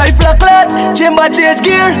 Rifle a clot, chamber change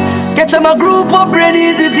gear. Get them a group up, brain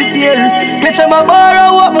easy fit here. Get them a bar a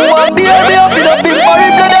what me want beer. Me up in a pimp for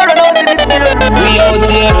him, blood a run out in his beer. We out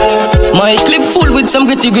here, my clip full with some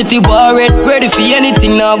gritty bar red. Ready for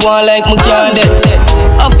anything now, go on like me can't dead.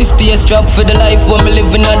 Office days trap for the life when me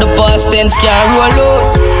living at the past tense can't roll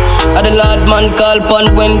loose. At the Lord man call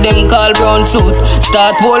pun when them call brown suit.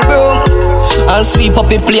 Start whole broom and sweep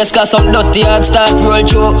up a place cause some dirty heart start roll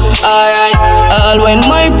through. Alright, all when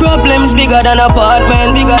my problems bigger than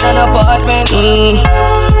apartment,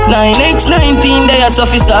 9x19 they are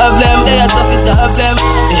suffer solve them,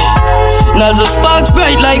 Now the sparks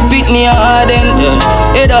bright like Whitney Harden,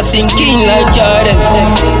 head a sinking like Jordan.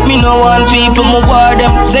 Me no want people mo war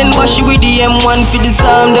them. Send Bashi with the M1 for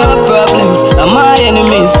disarm their problems. And my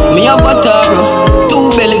enemies, me have a Taurus,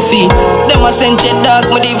 2 belly feet. Them a send jet dog,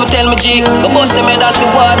 me even tell me G. Go bust them head as the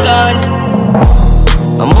water.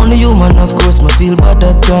 I'm only human, of course, me feel bad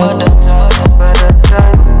at times.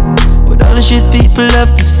 With all the shit people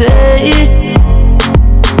have to say.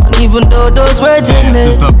 Even though those words in this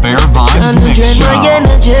is the Bear Vibes Mixshow.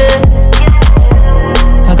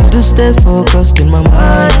 I gotta stay focused in my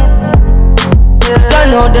mind. Cause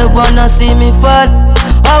I know they wanna see me fall.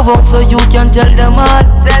 I won't so you can tell them all.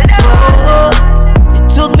 Oh, it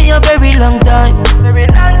took me a very long time.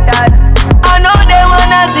 I know they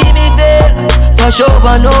wanna see me fail. For sure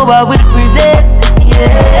I know I will prevail.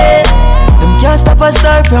 Yeah, them can't stop a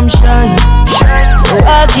star from shine. So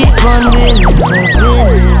I keep on winning, cause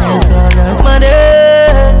winning is all that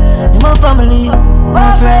matters. You're my family,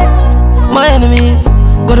 my friends, my enemies,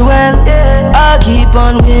 go to well. I keep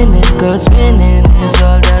on winning, cause winning is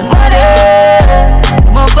all that matters.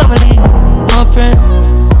 You're my family, my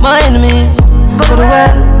friends, my enemies, go to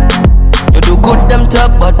well. You do good them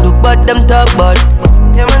talk, but do bad them talk, but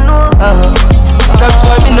that's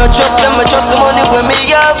why me not trust them, I trust the money when me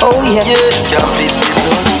have. Oh yeah, can't please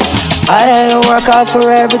people. I had to work hard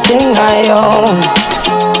for everything I own.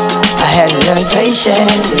 I had to learn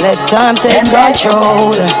patience and let time take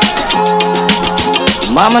control.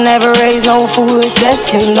 Mama never raised no fool, it's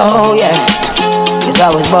best you know, yeah. Cause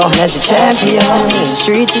I was born as a champion. The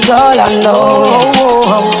streets is all I know,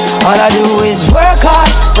 yeah. All I do is work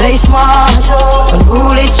hard, play smart, and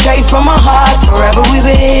rule it straight from my heart. Forever we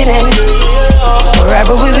winning,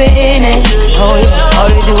 forever we winning, oh yeah.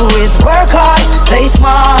 All we do is work hard, play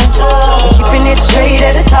smart, keeping it straight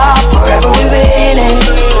at the top. Forever we winning,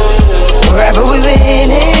 forever we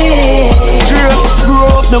winning.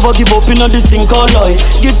 Grow up, never give up in this thing called life.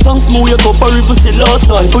 Give thanks, me wake up or even still last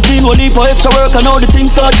night. Put in one heap of extra work and now the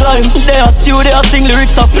things start climb. They are stew, they are sing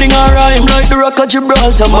lyrics, a fling and rhyme. Like the rock of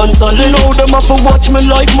Gibraltar, man, son. They know them have to watch me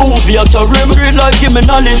like movie actor. Street life give me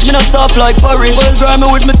knowledge, me not stop like Paris. Well, dry me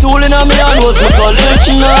with me tool in my hand, was my college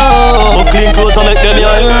now. But clean clothes, I make them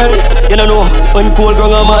your head. You know, when cold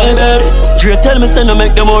ground on my bed. Dre tell me, say, I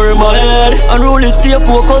make them more in my head. And rule is stay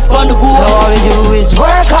focused on the goal. All we do is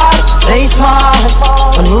work hard, play smart,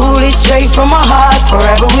 and rule it straight from my heart.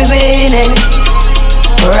 Forever we winning,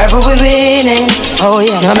 forever we winning, oh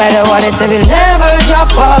yeah. No matter what they say, we'll never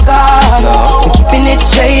drop our guard. We're keeping it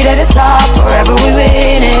straight at the top. Forever we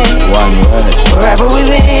winning, one word, forever we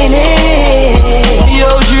winning. Yo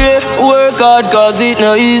Dre, work hard cause it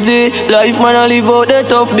no easy. Life man I live out the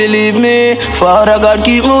tough, believe me. Father God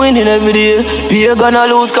keep me winning every day. Be gonna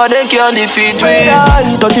lose cause they can't defeat me.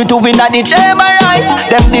 32 win at the chamber right.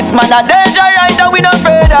 Them this man a danger right, and we not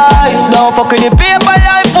afraid I. Don't fuck with the paper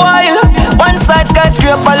life while one side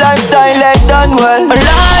skyscraper lifestyle like done well.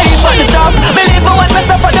 Life at the top, believe me what me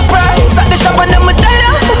suffer the price. At the shop and them me tell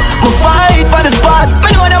ya, me fight for the spot. Me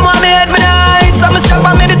know them want me head me night, so me strap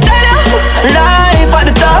on me the tell ya. Life at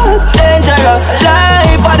the top, dangerous.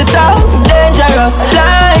 Life at the top, dangerous.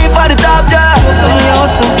 Life at the top, yeah.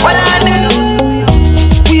 What I do?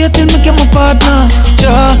 Wait till me get my partner,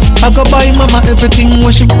 yeah. I go buy mama everything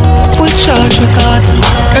when she put charge me card.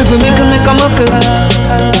 Every make a muckle.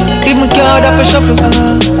 Give me card up a shuffle.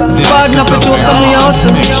 Partner for choose some house.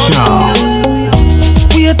 Mixshow.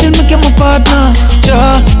 Wait till me get my partner,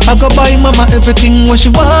 yeah. I go buy mama everything when she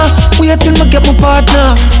want. Wait till me get my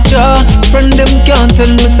partner, yeah. Friend them can't tell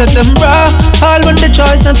me say them bra. All when the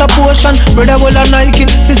choice not a potion. Brother will a Nike,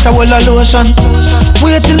 sister will a lotion.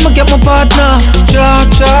 Wait till me get my partner, yeah.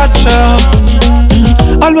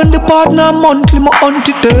 All when the partner monthly, my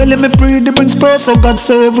auntie daily. Me pray the brings praise, so God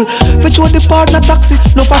save it. Fetch what the partner taxi,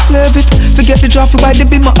 no for slave it. Forget the traffic by the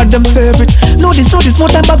beam, I them favorite. Know this, more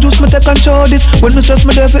time back juice, me take control this. When me stress,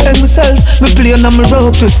 me devil and myself, me play and me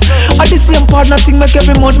rope this. I the same partner thing make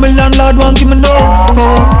every month, me landlord won't give me no.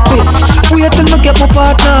 This, wait till me get my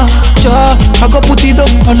partner. Ja, I go put it up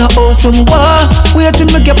on a house when me want. Wait till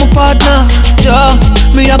me get my partner. Ja,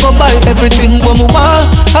 me I go buy everything when me want.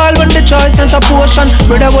 All when the choice is a portion.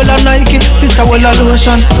 Brother will a Nike, sister will a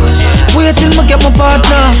lotion. Wait till me get my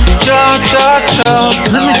partner. Ja.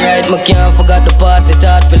 Alright, me can't forget the past, it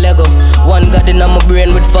hard for Lego. One got in my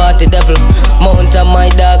brain with 40 devil. Mount on my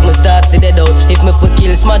dog, me start see dead out. If me for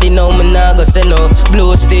kill smarty now, me nah go say no.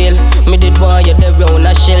 Blue steel, me did want you there round.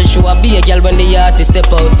 A shell show a be a girl when the artist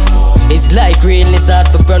step out. It's like realness hard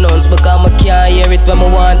for pronounce, because me can't hear it when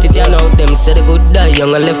me want it, you know. Them say the good die,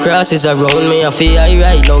 young and left crosses around me. I feel I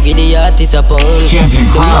right now, give the artist a pound. Champion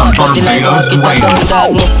Crown, Barbados greatest.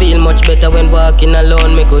 Me feel much better when walking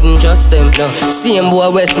alone, me couldn't trust them. No. Same boy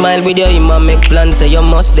we smile with you, him and make plans say you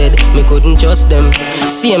must dead. Me couldn't trust them.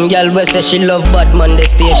 Same girl we say she love Batman, the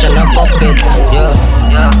station and fuck it. Yeah.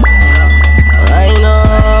 I know.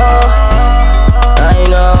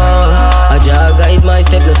 I just guide my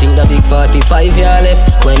step, nothing the big 45 year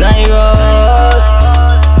left. When I roll.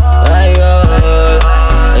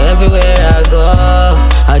 Everywhere I go,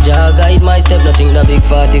 I just guide my step, nothing the big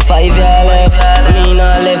 45 year left. Me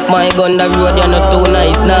nah left my gun, the road you're not too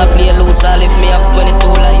nice. Nah play loose, I left me have 22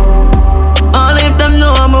 life. All if them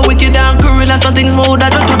know I'm a wicked and cruel and some things more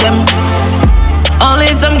that do to them. All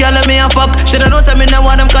if some girl me a fuck, shoulda know say me nah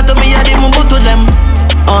want them cut to me, I didn't go to them.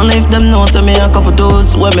 All if them know say me a couple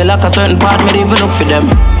toes, when me like a certain part, me even look for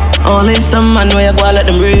them. All if some man where you go let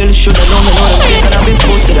them real, shoulda know me know them fake and I be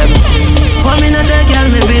close to them. But me not tell girl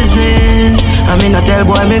me business, I me not tell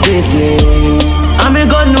boy me business. I me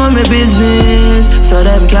God know me business, so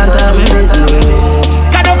them can't tell me business.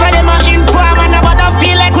 Cut off of them a inform and about to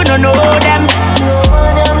feel like we don't know them.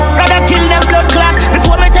 Rather kill them blood clot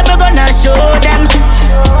before me tell me gonna show them.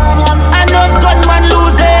 Enough gunman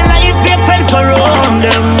lose their life, fake friends go round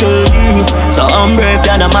them. So I'm brave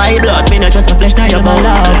down on my blood, me not just a flesh now your bones.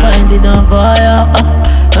 Find it on fire,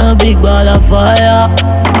 a big ball of fire.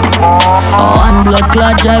 One blood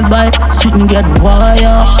clot drive by, shouldn't get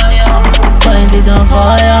wire. Find it on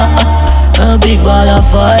fire, a big ball of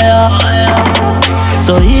fire.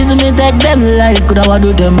 So easy me take them life, could I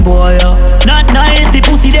do them boy? Not nice, the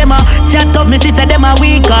pussy them a chat up, me sister them a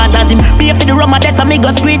weak heart. As him pay for the rum, that's a me go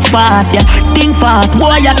switch pass, yeah. Think fast,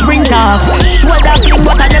 boy a sprint off. Shoulder fling,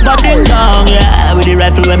 but I never ding down, yeah. With the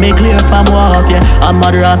rifle when me clear from off, yeah. A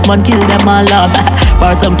mother ass man kill them all up.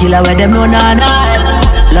 Part some killer where them no nah.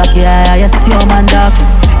 Lucky I yes your man dog.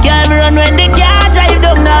 Can't run when the car drive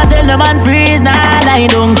down. Now tell the man freeze, nah lie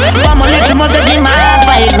down. Come on let him up in my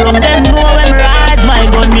fight room. Then know when me rise my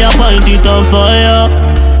gun, me a point it on fire.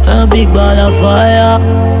 A big ball of fire.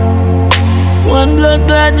 One blood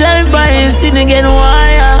clot drive by, sin again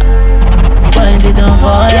wire. Point it on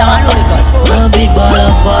fire. A big ball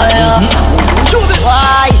of fire.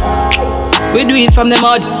 Why? We do it from the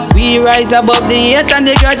mud. We rise above the hate and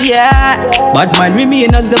the grudge, yeah. But man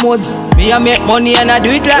remain as the most. Me I make money and I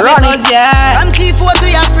do it like because, yeah. I'm C4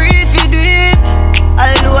 to your priest, we do it.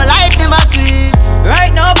 Although life never sweet.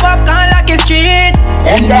 Right now popcorn like a street.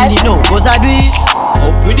 Anybody know, cause I do it.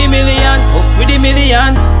 Up with the millions, up with the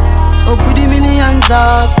millions. Up with the millions,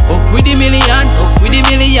 dog. Up with the millions, up with the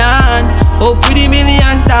millions. Up with the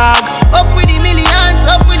millions, dog. Up with the millions,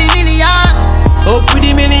 up with the millions. Up with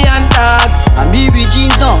the millions, dog. And me with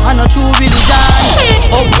jeans now, and no true religion.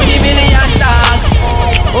 Up with the millions, dog.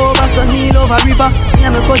 Over Sunny, over river. Me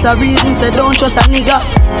and my cause a reason, say don't trust a nigga.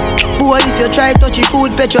 Boy, if you try touch your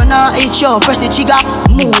food, petro now eat your press the trigger.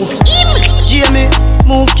 Move him, Jamie,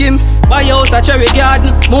 move Kim. Buy house a cherry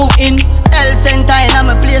garden, move in. Health center in a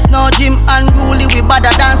my place, no gym. Unruly, we better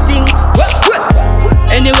dance thing.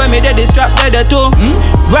 Anyway, me dead distracted too.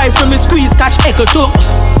 Right from me squeeze, catch echo too.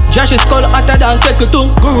 Josh's skull hotter than kettle too.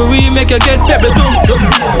 Guru, we make you get pebble too.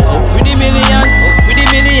 Up with the millions, up with the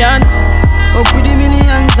millions. Up with the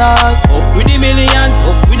millions, dog. Up with the millions,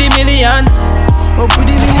 up with the millions. Up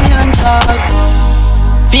with the millions, dog.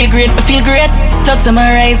 Feel great. Thugs them a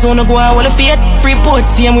rise, wanna go on with a fate. Free port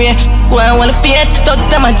same way, go on with a fate. Thugs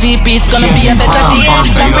them a GP, it's gonna be a better day.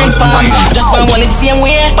 That brings fun, just go on it same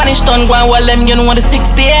way. Punish done, go on with them, you know what the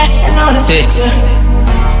 6th day. 6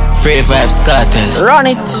 Free vibes cartel. Run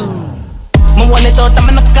it. Me want it out,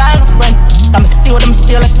 I'm in a call a friend. Come see what them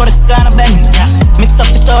steal like for the kind of bend. Yeah, mix up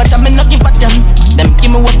the touch and me not give a damn. Them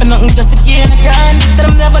give me weapon nothing just to gain a grind. Said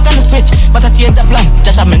I'm never gonna switch, but I change a plan.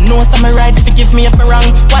 Just me know some right to give me a wrong.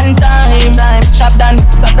 One time, chop done,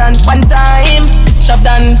 one time, chop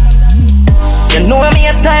done. You know me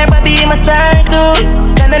a star, baby, I'm a star too.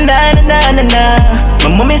 Na na na na na na.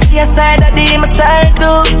 My mommy she a star, daddy, I'm a star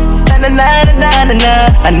too. Na na na na na na.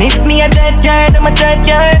 And if me a drive car, I'm a drive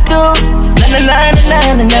car too. Na na na na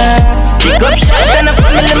na na. Pick up shot and a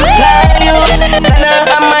family, me call you. Na na,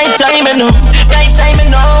 I'm my time, you know. Right time, you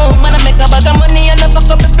know. Man, I make a bag of money and I fuck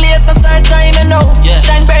up the place. I start time, you know.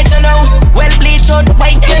 Shine bright, you know. Well bleach out the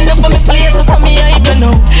white kind of for me place. So me I even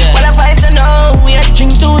know. Well I fight, you know. We a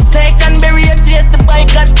drink 2 seconds, bury a chase the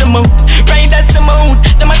bike at the mouth. Right that's the mouth.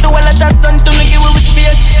 Them a do all of that stunt to give it with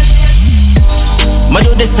space. Ma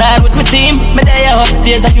do the side with my team. Me there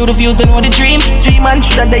upstairs, I feel the views and know the dream. Dream and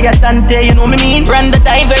shoulda they a Dante, you know me mean. Ran the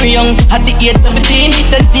die very young, at the age 17.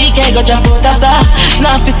 Then TK got job out after.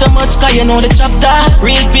 Now feel so much cause you know the chapter.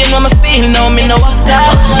 Real pain when me feel, now me no actor.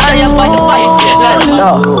 I fight the fight, let's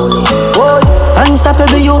go.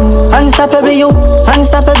 Unstoppable youth, unstoppable youth,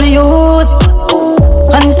 unstoppable youth.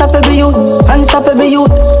 Unstoppable youth, unstoppable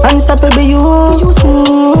youth, unstoppable youth.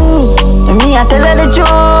 Me I tell her the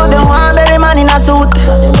truth, don't want bury man in a suit.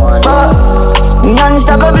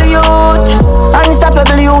 Unstoppable youth,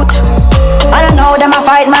 unstoppable youth. I don't know them a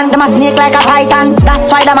fight man, them a snake like a python.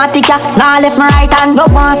 That's why them a tick ya, now left my right hand. No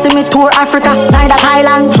one see me tour Africa, neither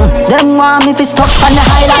Thailand. Them want me fi stuck on the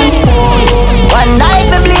highland. One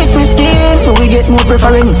night me bleach me skin, we get more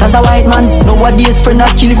preference as a white man. Nowadays friend a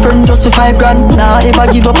kill friend just for 5 grand. Nah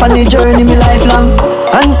ever give up on the journey me lifelong.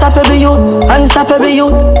 Unstoppable youth, unstoppable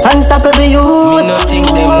youth, unstoppable youth.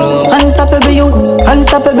 Unstoppable youth,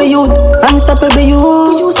 unstoppable youth, unstoppable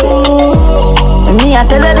youth. Me I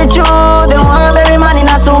tell her the truth, don't want bury man in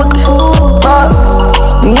a suit.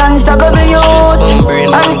 Unstoppable youth,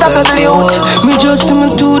 unstoppable youth. Me just see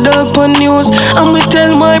me too dark on news, and me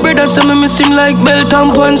tell my brother say me miss him like belt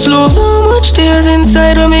and pan slow. So much tears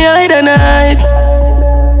inside of me hide and hide.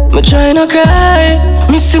 Me tryna cry,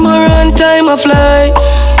 miss him around time I fly.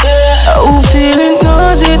 Who feel it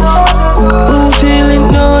knows it, who feel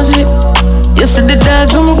it knows it. You see the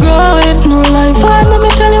dogs when me grow it. No life hard, let me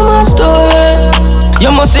tell you my story. You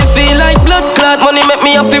must feel like blood clot. Money make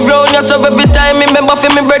me happy brown. Yes, so every time me remember for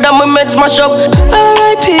me brother, me met smash up.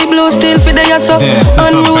 R.I.P. blue still for the yes up.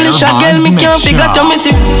 Unruly shot girl, me can't figure to me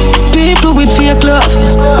see people with fake love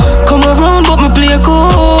come around but me play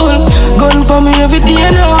cool. Gun for me every day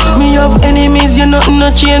now. Me have enemies, you nothing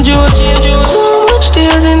no change you. So much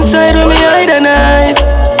tears inside of me hide and hide.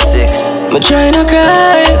 Me tryna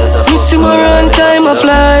cry, miss him around time I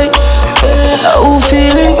fly. Who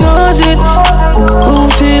feel it knows it, who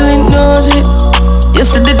feel it knows it. You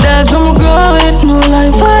see the dogs when me grow it. No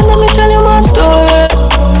life hard, let me tell you my story.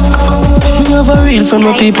 Me have a real friend,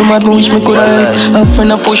 my people mad, me wish me could have. A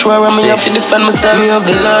friend a push where me have to defend myself. Me have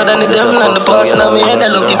the Lord and the devil and the force. And I'm here, the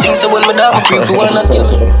lucky things so when me die, me pray for one not kill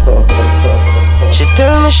me. She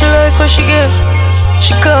tell me she like what she get.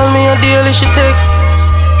 She call me a daily, she text.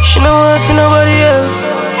 She no want see nobody else,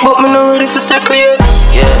 but me not ready for second yet.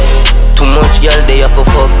 Yeah, too much girl they have to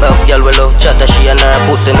fuck up. Girl will love chatter, she and her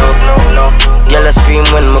pussy enough. Girl a scream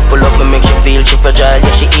when me pull up, me make she feel she fragile.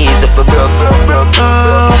 Yeah, she easy for broke.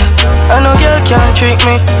 I know girl can't trick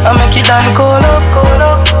me, I make it down call up.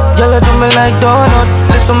 Girl I do me like donut.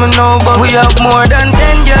 Listen me know, but we have more than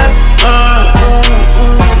 10 girls.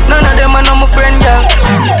 None of them are not my friend, girl.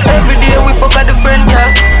 Every day we fuck at the friend, girl.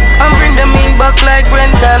 And bring them in back like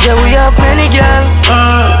rental. Yeah, we have many girl.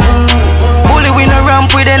 Bully we no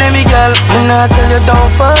ramp with enemy girl. Me not tell you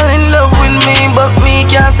don't fall in love with me, but me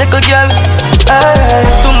can't second girl.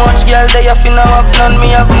 Too much girl, they have to have none.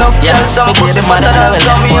 Me have enough girl. Some pussy fatter than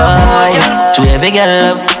some me have. To every girl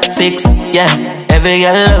love 6, yeah. Every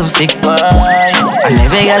girl love 6, boy. And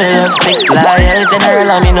every girl love 6. Loyal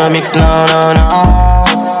general, I me no mix, no.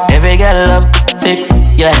 Every girl love 6,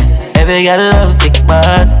 yeah. Every girl love 6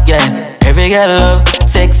 bars, yeah. Every girl love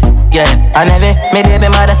 6, yeah. And every me day me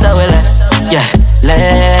mother so we left, yeah,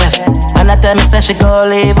 left. And I tell me say she go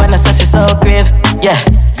leave, and I say she so grieve, yeah,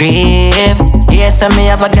 grieve. Yes, and me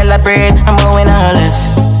have a girl a brain, I'm going all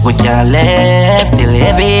left. We can't left till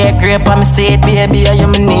every year grip on me seat, baby. You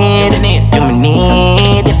me need, you me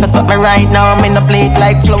need. If I cut me right now, I'm in a plate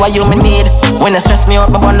like flour. You me need. When I stress me out,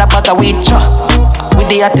 me burn a bag of weed, with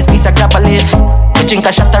the hottest piece I grab a leaf. Me drink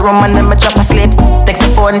a shot of rum and then me drop a sleep. Text the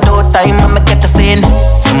phone 2 times and me get a scene.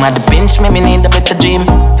 Somebody pinch me, me need a better dream.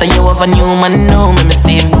 So you have a new man, know me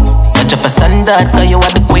seem. I drop a standard, cause you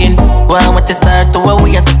are the queen. Well, what you start to where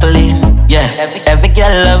we are settling. Yeah, every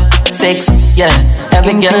girl love sex, yeah.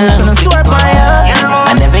 Every girl love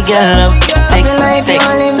and every girl love sex, loyal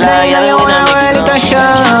in a mix.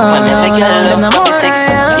 And every girl love sex,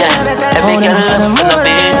 yeah. Every girl love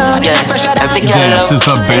loving, yeah. Every girl love. This is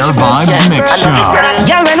the Bear Vibes Mixshow.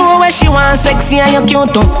 Girl, we know where she wants, sexy and you cute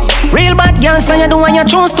too. Real bad girl, so you do what you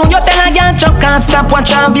choose to. You tell a girl, chuck can't stop, watch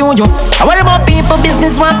and view you. I worry about people,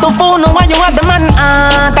 business, want to fool. No, why you have the man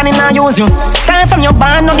and him not use you. Style from your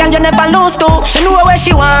band, no girl, you never lose to. She know where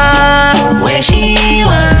she want, where she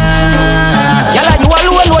want. Girl, you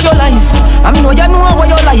alone know your life. I mean, know you know what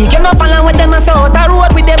you like. You not follow with them and say out the road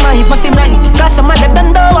with them, I must see right. Cause some of them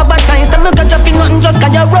don't have a chance. Them you got up in nothing just cause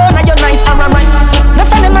you run and you're nice and right. No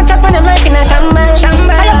friend them a chat when them like in a shambal.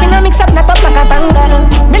 I up in a mix up, not up like a tangle.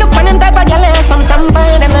 Me look on them type of girl and some sample.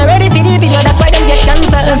 Them not ready for the video, that's why them get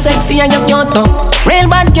cancelled. Sexy and you cute too. Real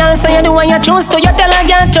bad girl, so you do what you choose to. You tell a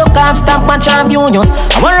girl choke up, stop watch and view you.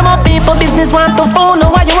 I worry about people, business, want to phone. No,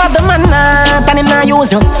 why you have the man and him not use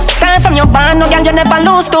you. Style from your band, no girl you never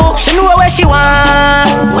lose to. She know where she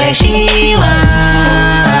want, where she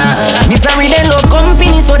want. Misery they love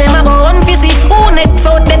company, so them a go on fizzy. Who next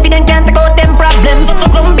out them, then can't take out them problems.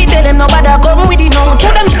 Grumpy tell them nobody come with it now.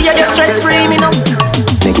 Show them see you get stress free, me now.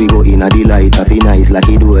 Make we go in a delight, happy nice like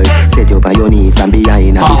it would. Set you up on your knee from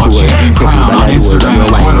behind a Follow Champion Crown on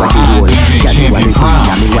Instagram and Twitter at DJ Champion Crown.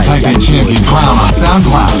 Type in Champion Crown on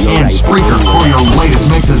SoundCloud and Spreaker for your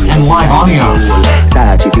latest mixes and live audios.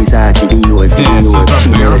 This is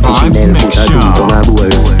the Bear Vibes Mixshow.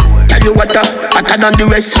 Tell you what, hotter than the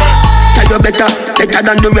rest. Tell you better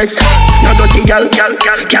than the rest. No dirty girl,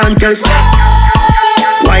 can't test.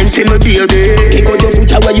 Wine for me baby. Kick out your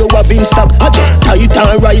foot away, you have in stop. I just tight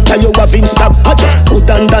and right, tell you have in stop. I just put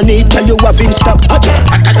underneath, tell you have in stop. I just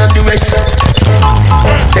hotter than the rest.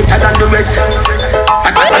 Better than the rest.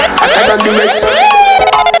 Hotter than the rest.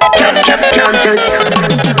 Can't test.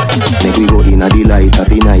 Make we go in a delight,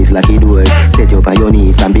 happy nice like it would. Set you up on your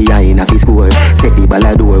knee from behind a fist score. Set the ball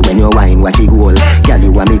a door when you wine, watch it goal. Girl,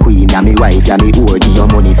 you are me queen, you me wife, you me whore. Give your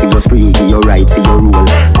money for your spree, give your right for your rule.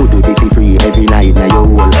 Could do be for free every night na your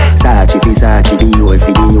whole. Sachi for Sachi, Dior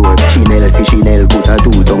for Dior. Chanel for Chanel, put a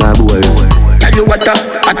two tongue a bowl. Tell you what,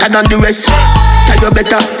 hotter than the rest. Tell you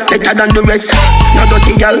better than the rest. No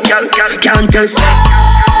dirty girl, can't test.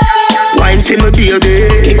 Wine for me baby.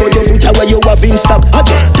 Kick out your foot away, you have in stop. I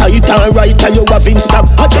just tight and right, tell you have in stop.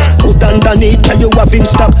 I just put underneath, tell you have in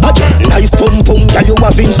stop. I just nice pum pum, tell you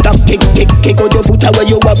have in stop. Kick out your foot away,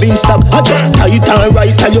 you have in stop. I just tight and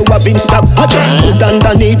right, tell you have in stop. I just put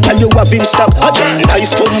underneath, tell you have in stop. I just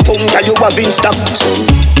nice pum pum, tell you have in stop.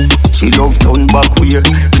 She love turn back way.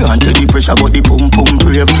 Can't tell the pressure, but the pum pum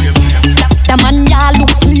brave. The man ya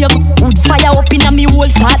look slave. Wood fire up in a me whole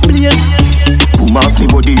start blaze. Boom off me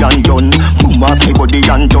body and done. Boom off me body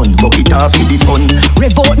and done. Buck it off for the fun.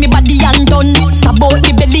 Rev out me body and done. Stab out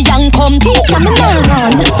me belly and come. Teacher me now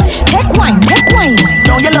run. Take wine.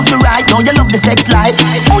 Now you love the ride, now you love the sex life.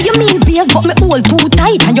 Oh you mean bass but me hold too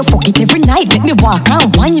tight. And you fuck it every night. Make me walk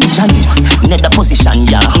and wine. Johnny, nether position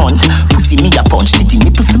ya hunt. Pussy me a punch, titty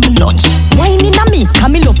nipple for me lunch. Wine inna me,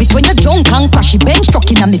 cause me love it when you drunk and crash it bench truck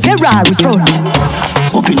inna me Ferrari front.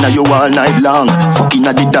 Up inna you all night long, fuck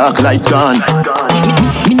inna the dark light gone.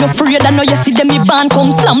 Me no afraid, I know you see them me band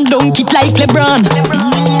come slam dunk it like LeBron.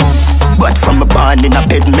 But from a band in a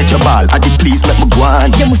bed make your ball, I did please make me go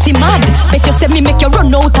on. You must see mad, bet you say me make you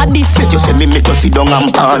run out of this. Bet you say me make you sit down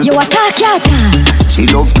and pan. You a yata. She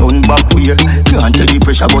love turn back way, can't tell the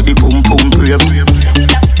pressure but the pum pum brave.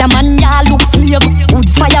 The man ya look slave, wood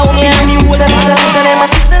fire up in me whole. So them a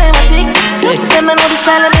six and them a ticks. Them no know the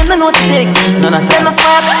style and them no know the ticks. Them no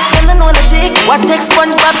smart, them no know the ticks. What takes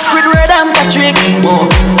SpongeBob, Squidward and Patrick?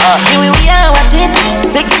 Here we are, watch it.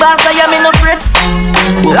 6 bars I am in no fret.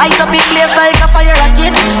 Light up in place like a fire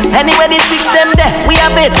rocket. Anybody 6 them there, we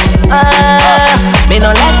have it. Me no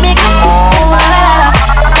let me. Ooh la la la la.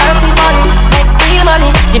 Gotta be fun, make real money.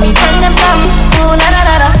 Give me friend them some. Ooh la la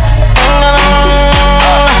la la.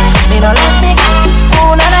 Me no let me.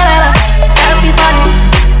 Ooh la la la la. Gotta be fun,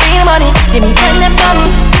 real money. Give me friend them some.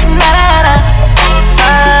 La la la.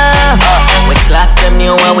 With clocks them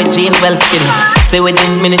new one with jean well skinny. Say with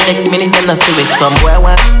this minute, next minute, then I see with somewhere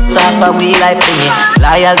one off a wheel like thingy.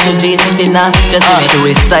 Loyal to G City, nasty just me. So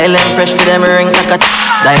we style and fresh for them ring like a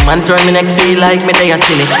diamonds round me neck, feel like me they are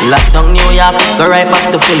chilly. Lockdown New York, go right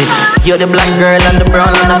back to Philly. You're the black girl and the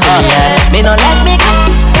brown and the Philly, yeah. Me no let me.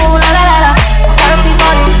 Ooh la la la la. Gotta be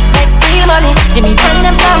fun, make real money. Give me friend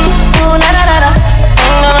them some. Ooh la la la la.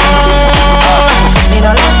 Me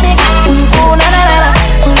no let me. Ooh la la la la.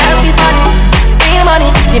 Gotta be fun, real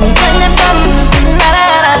money. Give me friend them some. La la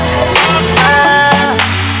la la.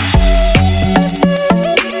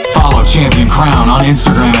 Crown on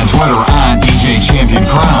Instagram and Twitter at DJ Champion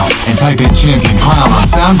Crown. And type in Champion Crown on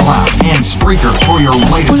SoundCloud and Spreaker for your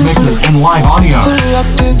latest mixes and live audios.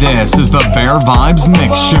 This is the Bear Vibes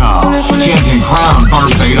Mix Show. Champion Crown,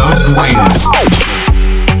 Barbados' greatest.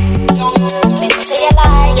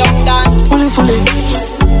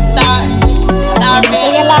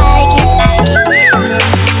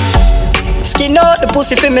 Skin out the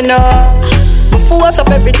pussy for me now. Force up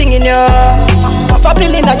everything in you. Pop a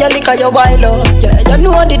pill in your liquor, your wild out. Yeah, you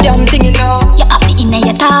know the damn thing you know. You have it in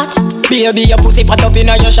your thoughts. Baby, your pussy fat up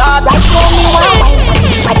in your shot.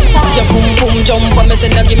 Your boom boom jump for me,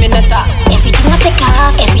 say no give me no top. Everything I take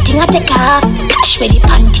off, everything I take off. Dash with the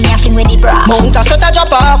panty and fling with the bra. Mount a sweat a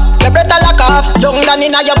drop off, your breath a lock off. Young down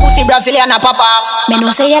in your pussy, Brazilian a pop off. Me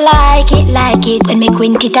know say you like it when me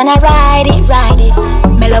quint it and I ride it.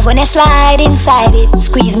 Me love when you slide inside it.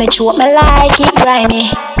 Squeeze me choke, me like it grimy.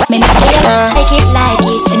 Me know say you like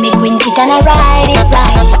it when me quint it and I ride it.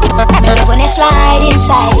 Me love when you slide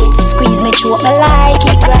inside it. Squeeze me choke, me like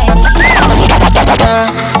it grimy.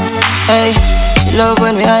 Hey, she love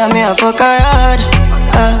when me hire me a fuck her hard.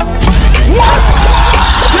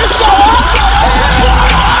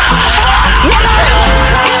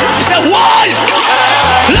 Say why?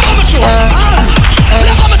 Love a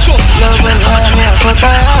truth. Love when me hire me a fuck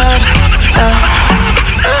her hard.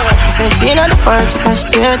 Say she not the vibe, she said she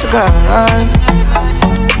swear to God.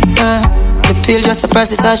 The pill just a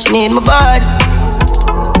process how she need my body.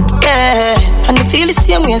 Yeah, and I feel the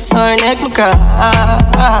same way, so her neck me cry.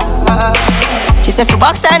 She said for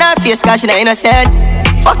box her her face, cause she not innocent.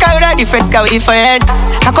 Fuck her with her difference, cause we different.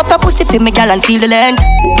 I cup her pussy for me, girl, and feel the land.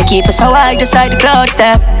 We keep her so high, just like the clouds,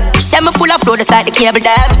 them. She said me full of flow, just like the cable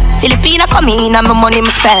dam. Filipina come in, and my money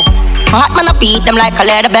me spend. My heart man, I beat them like a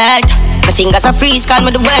leather belt. My fingers are freeze, call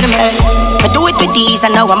me the weatherman. I do it with ease,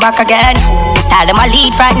 and now I'm back again. Style them, I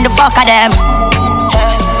lead, frighten the fuck of them.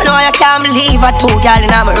 I know I can't believe I two girl in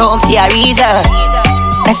my room for a reason.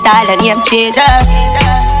 My style and name chaser.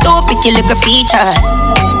 Two pretty little features.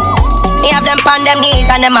 Me have them on them knees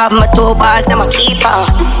and them have my two balls, them a keeper.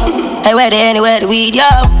 Anywhere the weed, yo.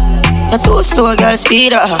 You're too slow, girl,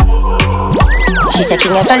 speed up. She said,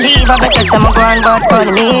 "King never leave, I better say I'm going bad for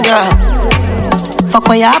the media." Fuck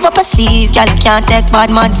what you have up a sleeve, girl, you can't take bad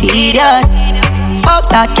man feed ya. Fuck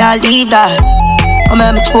that, girl, leave that. Come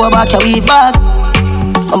here, me throw back your weed back.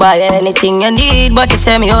 I'll buy anything you need, but you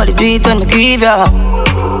say me only do it when me grieve ya.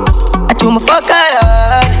 I do my fuck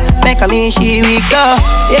her, make a me she weak though.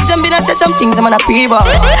 If them been say some things I'm gonna pre-bow.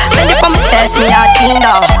 Bend it on my chest, me heart clean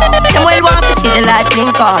down. Them well want to see the light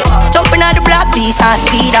blink out. Jumping on the block piece and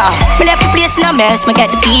speed up. Me left the place in a mess, me get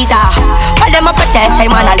the pizza. All them a protest,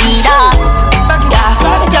 I'm on a leader. Yeah,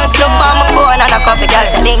 me just look on my phone and a couple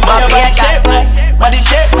girls and link up later. Body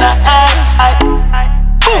shape nice.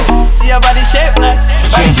 See your body shape nice.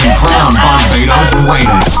 Champion Crown, Barbados'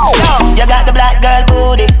 greatest. You got the black girl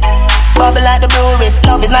booty, bubble like the Blu-ray.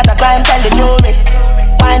 Love is not a crime, tell the jury.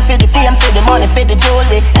 Wine for the fame, for the money, for the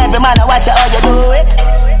jewelry. Every man I watch you how you do it.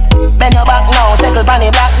 Bend your back now, settle pan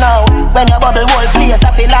your black now. When your bubble whole place,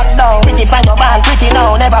 I feel locked down. Pretty find your band, pretty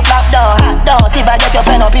now, never flop down. Hot down, see if I get your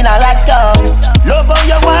friend up in a rack down. Love how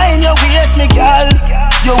you wine, your waist, me girl.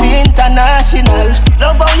 You international.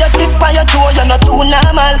 Love how you tip on your toe, you're not too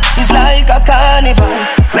normal. It's like a carnival.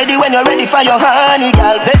 Ready when you're ready for your honey,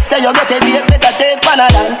 girl. Bet say you get a date, better take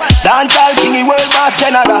Panadol. Dancehall king, world boss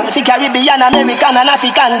general. Fi Caribbean, American and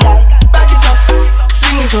African guy. Back it up,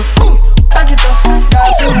 sing it up, boom. Back it up,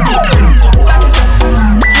 girl, sing it up. Back it up,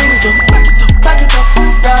 sing it up. Back it up, back it up,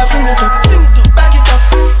 girl, sing it up. Sing it up, back it up,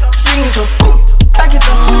 sing it up, boom. Back it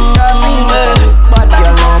up, girl, sing it up. Bad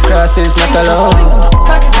girl, no crosses, not alone.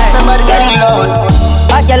 Nobody get me loud.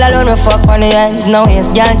 Bad girl alone no fuck on the ends. No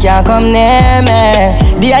yes, girl can't come near me.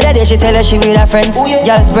 The other day she tell her she with her friends.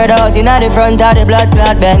 Girl spread out in the front of the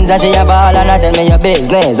blood Benz. And she a ball and I tell me your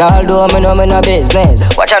business. Although me know me no business.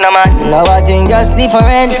 Watch out no man, now I think just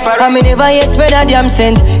different. I me never yet spread a damn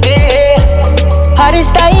cent. Hey, how the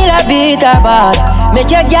style a beat her bad.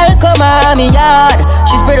 Make your girl come on me yard.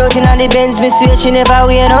 She spread out in the Benz. Me swear she never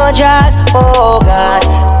wear no dress. Oh God,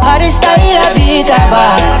 how the style a beat her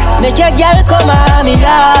bad. Make your girl come on me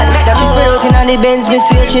yard. She spread out in the Benz. Me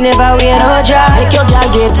swear she never wear no dress. Make your girl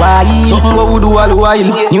get wild. Something what we do all the while.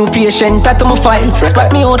 New patient tattoo my file. Spot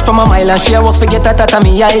me out from a mile and she a walk forget a tattoo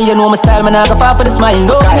me aisle. You know my style, man I go far for the smile.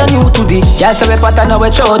 No, I'm new to this. Girl say we pattern now we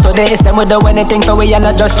throw to this. Them we do anything for we and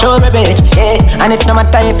not just throw me bitch. Yeah, and it no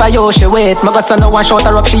matter if I yo she wait. My go son no one shout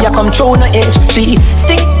her up, she a come through no edge. She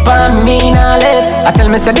stick by me now left. I tell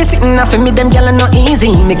me say this sitting off for me them girl no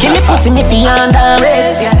easy. Me kill it pussy me fi under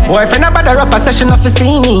rest. Boyfriend a bother up a session off to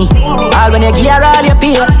see me. All all when you give her all you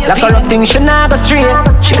pay. Like corrupting, she not go straight.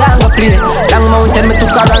 She can't go play. Long mountain me took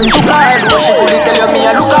her and took her. But she couldn't tell you me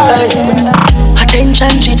a look her.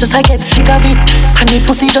 Attention, she just I get sick of it. And the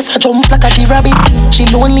pussy just a jump like a the rabbit. She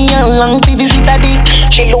lonely and long to visit a dick.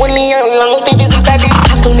 She lonely and long to visit a dick.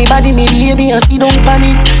 Tackle me body, me baby, and see don't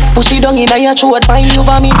panic. Push it down in your throat, find you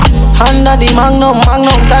vomit. Under the magnum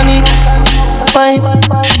tonic. Fine,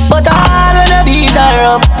 but I wanna beat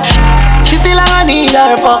her up. She still I need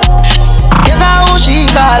her fuck. Guess how she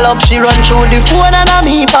call up. She run through the phone and a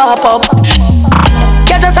me pop up.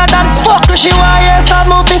 Get us out and fuck, she want yes, I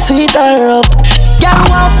move it sweet her up. Girl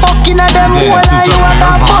want fucking at them whole and you want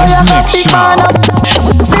a boy, you got big man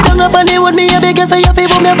up. Sit down up and they with me, you big as you feel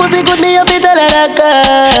for me pussy good, me you feel tell her that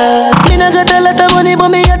girl. Me not got a lot of money, but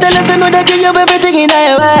me you tell her say me they give you everything in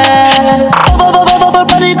her world.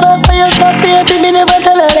 Body cock, but you stop baby, me never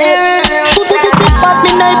tell her that. Pussy fat,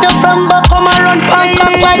 me knife you from back, come and run pants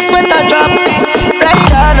back like sweater drop.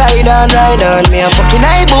 Ride on, me a fucking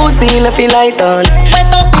eye boost, me feel light on. Wet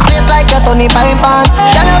up the place like a Tony Piper.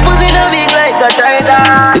 Tell her pussy no big like a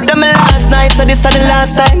tiger. Did them last night, so this is the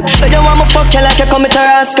last time. So you want me fuck you like you commit a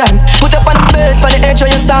rash crime. Put up on the bed, for the edge where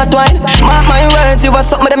you start wine. Mark my words, you are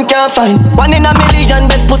something them can't find. 1 in a million,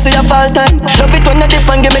 best pussy of all time. Love it when you dip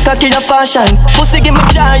and give me cocky your fashion. Pussy give me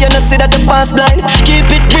joy, you know see that you pass blind. Keep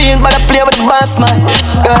it real, but I play with the boss man.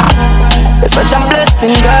 It's such a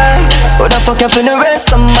blessing, girl. What the fuck you for the rest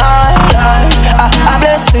of my life? A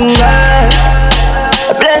blessing, girl.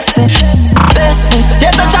 A blessing, blessing.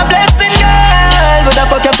 You're such a blessing, girl. What the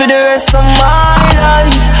fuck you for the rest of my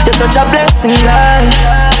life? You're such a blessing, girl.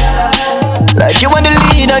 Like you want the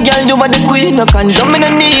leader, girl, you want the queen. No condom in the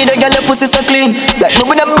need, girl, your pussy so clean. Like me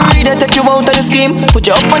with a breed, I take you out of the scheme. Put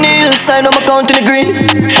you up on the hillside, I'm count in the green.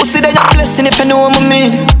 Pussy that you're blessing if you know what I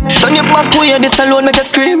mean. Turn your back way, this alone make you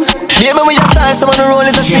scream. Baby, when you start, someone to roll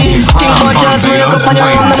is a scene. Think about just break up on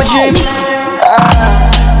your room, I'm a dream.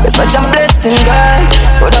 It's such a blessing, girl.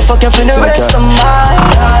 What the fuck you for the rest of my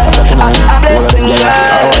life? A blessing,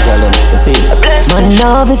 girl. A blessing. Man,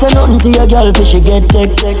 now if you say nothing to your girl, for she get tech.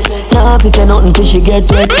 Now if you say nothing, for she get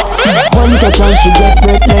wet. One touch and she get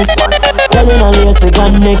breathless. Telling her lace with a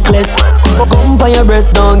necklace. Come by your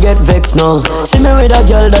breast, don't get vexed, no. See me with a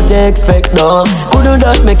girl that you expect, no. Couldn't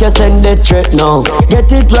that make you send that threat, no. Get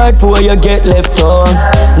it right before you get left on.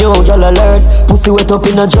 New girl alert. Pussy wet up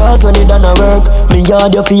in the jaws when it done a work. Me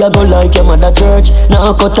yard you feel go like your mother church.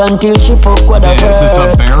 Now cut until she fuck what I first.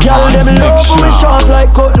 Girl them love we sharp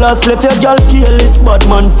like cutlass. Left your girl careless, bad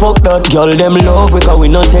man fuck that. Girl them love we cause we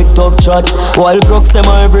not take tough chat. While crooks them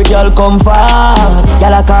every girl come fast.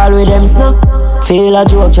 Girl I call with them snack. Feel a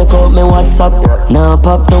joke, check out me WhatsApp. Now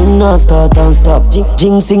pop down, now start and stop.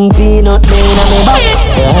 Jinxing peanut me in me back.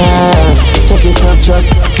 Yeah, check your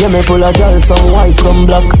Snapchat. Yeah, me full of girls, some white, some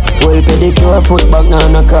black. Well pedicure, foot back, now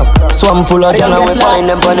no crack. Swam full of girls and we find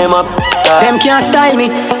them on them up. Them can't style me,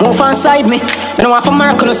 move inside me. They don't want for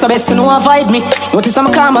miracle, so best to know avoid me. Notice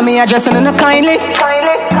I'm calm on me, addressing in the kindly.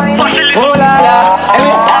 Oh la la,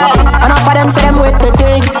 enough of them say them with the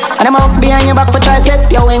thing. And them out behind your back for try clip,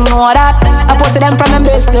 you ain't know that. I posted them from them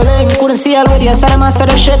this the link. Couldn't see already, so them answer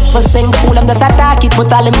the shit. For sing, fool them just attack it,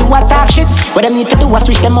 but all them do attack shit. What them need to do is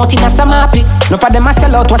switch them out in a some happy. Enough of them a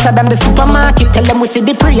sell out, what's than the supermarket. Tell them we see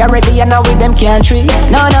the pre already, and now with them can't treat.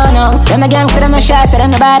 No, them the gangs, them the shot,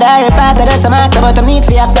 them the bad, I repart, that's a matter. But them need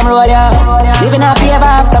to act them roll, yeah. Living happy ever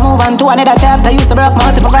after, move on to another chapter. Used to broke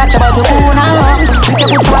multiple scratch about we cool now. Treat your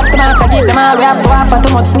good to watch the matter, give them all we have to offer.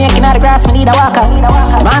 Too much snake in the grass, we need a walker.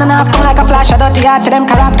 Man enough come like a flash, I dirty heart to them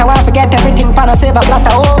character. Why forget everything, pan a save a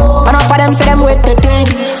platter. Oh, enough of them say them with the thing.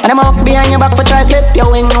 And them up behind your back for try clip, you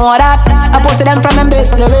ain't know that. I posted them from them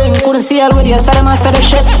this the link. Couldn't see all with you, so them answer the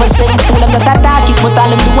shit. For sing, fool them just attack it, but all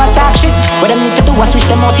them do attack shit. What them need to do is switch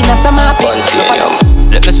them out in a summer pit.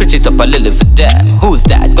 Let me switch it up a little for them. Who's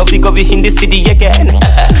that? Govy in the city again.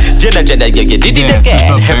 Jenna, yeah, you did it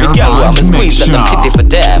again. Every girl who I'm a squeeze and I'm kitty for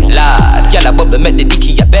them. Lord, girl I bubble make the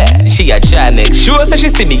dicky a bed. She a try make sure so she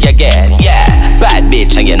see me again. Yeah, bad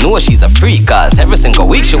bitch and you know she's a freak. Cause every single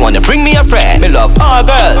week she wanna bring me a friend. Me love all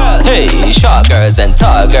girls, hey, short girls and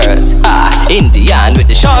tall girls. Indian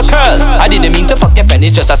with the short curls. I didn't mean to fuck your friend,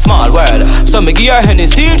 it's just a small world. So me give her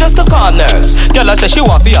Hennessy just to calm nerves. Girl I say she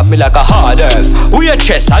want to up me like a hard earth. We a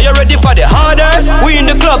chest, are you ready for the hardest? We in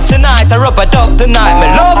the club tonight, I rub a dub tonight. Me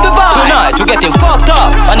love the vibe. Tonight we getting fucked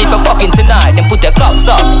up. And if you're fucking tonight, then put your cups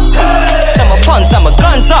up. Some are fun, some are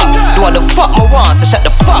guns up. Do what the fuck me want, so shut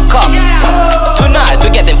the fuck up. Tonight we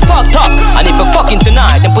getting fucked up. And if you're fucking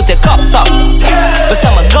tonight, then put your cups up. But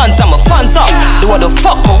some are guns, some are funds up. Do what the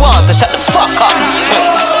fuck me want, so shut the fuck up.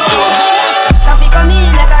 Coffee come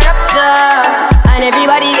in like a rapture, and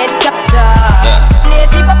everybody get captured.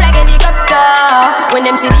 When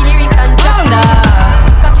them see the lyrics contractor,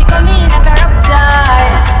 coffee come in like a raptor,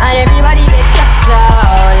 and everybody get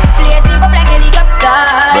captured. Place it up like helicopter.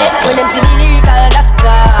 When them see the lyrical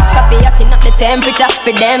doctor, coffee acting up the temperature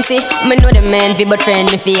for them see. Me know the man fi but friend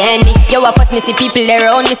me fi envy. Yo a fuss me see people there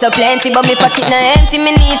around me so plenty, but me pocket na empty,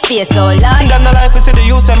 me need space so long. Them the life is see the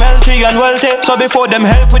use them healthy and wealthy. So before them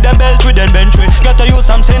help with them belt with them bench. Got to use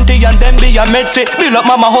some senti and them be a medsi. Build up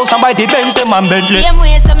mama house and buy the Benz them and Bentley. Same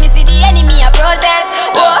way so me see the enemy a protest.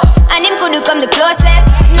 Oh, and him could come the closest.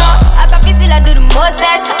 No, I can feel still I do the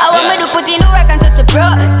mostest. I want me to put in the work and trust the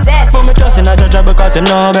process. Put me trust in a judge because him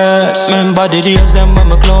know best. Remember the days them when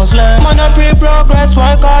me close less. Man I pre-progress,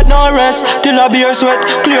 work hard no rest. Till I beer sweat,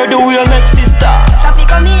 clear the wheel make sister. Coffee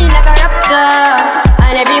come in like a raptor,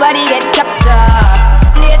 and everybody get captured.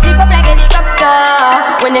 Play slip up like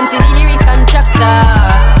helicopter. When them see the lyrics contractor,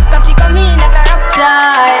 coffee come in like a raptor,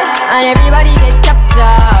 and everybody get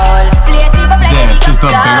captured. Play slip up like helicopter. This is the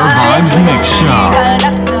Bear Vibes Mixshow.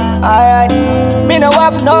 Alright, me no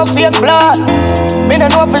have no fake blood. Me no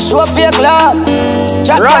know for sure fake love.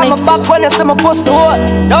 Jack on my back when you see my pussy hot.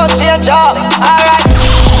 Don't change up, alright.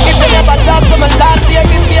 If you never talk to me last year,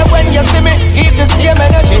 this year when you see me, keep the same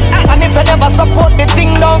energy. And if you never support the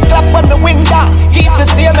thing, don't clap when the wing down. Keep the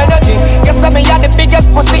same energy. You say me you're the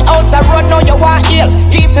biggest pussy out the road, now you want heal.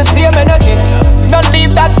 Keep the same energy. Don't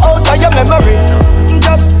leave that out of your memory.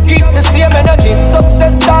 Just keep the same energy.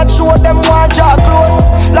 Success start show them want draw close.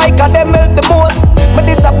 Like a them help the most. Me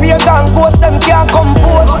disappear gone ghost, them can't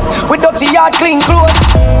compose. With dirty yard clean clothes.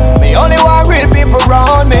 Me only want real people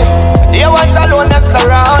around me. The ones alone them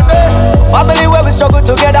surround me. Family where we struggle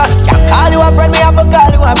together. Can't call you a friend, me have to call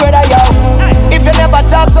you a brother, yo. If you never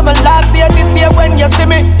talk to me last year, this year when you see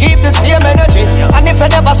me, keep the same energy. And if you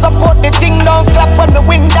never support the thing, don't clap when the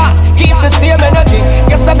wing down. Keep the same energy.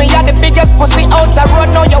 You say me you're the biggest pussy out the road,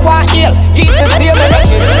 now you want heal. Keep the same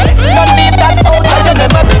energy. Don't leave that out of your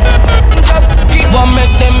memory. Just keep. One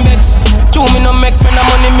make them begs. Two me no make friend of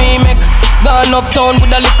money me make. Gone uptown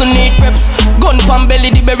with a little neat preps. Gun pan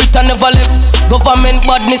belly, the berita never left. Government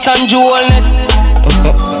badness and jewelness.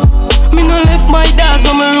 Me no left my dogs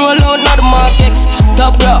when me roll out, not the Mark X.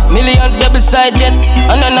 Top rough, millions they beside jet.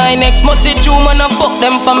 And a 9X, must see true man and fuck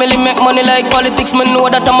them family. Make money like politics, me know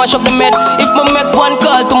that I mash up the med. If me make one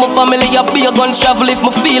call to my family, I be a guns travel. If me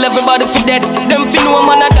feel everybody fi dead, them fi know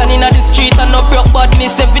man a done inna the street. And no broke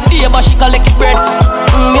badness every day, but she collect bread.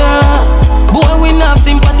 Yeah. Boy, we not have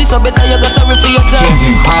sympathy, so better you go sorry for yourself.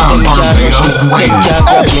 Champion Crown, Barbados greatest.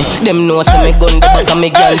 Them know say me gun the back of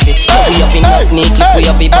me ganfi. We have in that knee clip,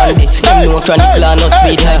 we have a bandy. Them know trying to plan us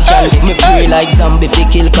sweet like candy. Me pray like zombie, fi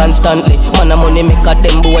kill constantly. Man a money make a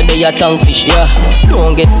them boy they a tongue fish, yeah.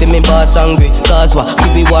 Don't get fi me boss angry, cause what?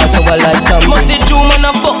 Fi be war so I like Camry. Must see true man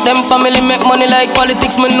a fuck them family, make money like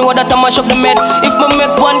politics. Me know that I mash up the med. If me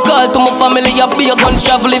make one call to my family, I be a guns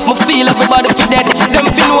travel. If me feel everybody fi dead,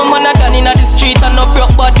 them fi know man a done inna the street and no broke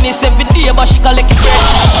badness every day, but she collect it. Boy,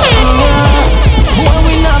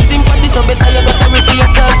 we not have sympathy, so better you go sorry for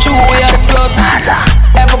yourself. True, we are the plug.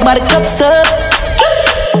 Everybody cups up.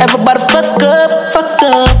 Everybody fuck up.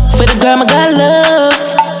 For the girl my God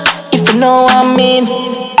loves. If you know what I mean.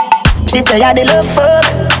 She say I the love fuck.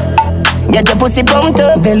 Get your pussy pumped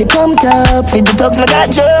up, belly pumped up. Feed the dogs, my got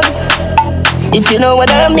drugs. If you know what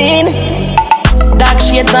I mean. Dark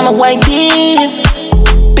shades on my white tees.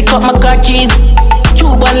 Pick up my car keys.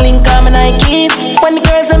 Cuban link on my Nikes. When the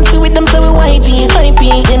girls I'm see with them, so we whitey,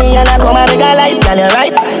 hypey. See me and I come and make a light, girl, you're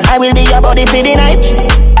right. I will be your body for the night.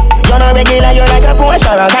 You're not regular, you're like a Porsche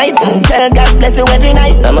or a kite. Tell God bless you every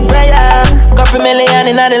night, I'm a prayer. Couple million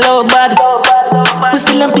in the low bag. We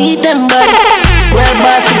still don't beat them, bud. World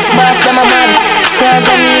boss, 6 bars, them a mad. Cause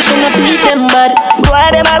I need you to beat them, bud. Go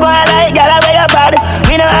on, them a go on like, gala where you bad.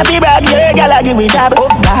 We know how to brag, your gala give me job. Oh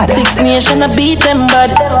God, 6 Nation to beat them,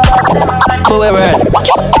 bud. For where we're at.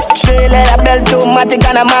 Straight leather belt, automatic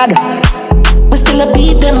and a mag. We still a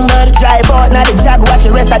beat them, bud. Drive out, now the jag, watch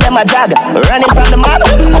the rest of them a jag. Running from the mob.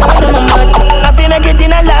 I feel like it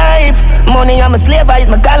in a life. Money, I'm a slave, I eat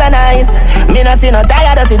my colonize. Me no see no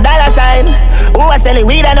tired, I see dollar sign. Who I sell it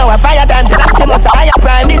weed, I know a fire time. Till Optimus, a higher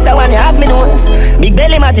prime. This a one you have me nose. Big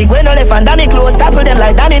belly matic, when no left and dummy close. Topple them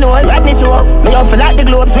like dominoes. Rodney show, me off like the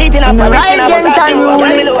globe. Sweet in a Paris, in a Versace.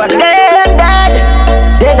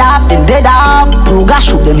 Dead off, them dead off. Ruga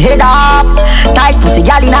shoot them head off. Tight pussy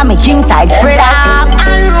gal inna me king side spread off.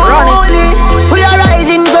 Unruly, we are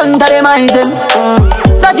rising front of them item.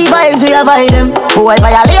 Dirty vibes we avoid them. Boy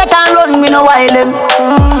violate and run, we no wild them.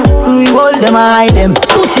 We hold them and hide them.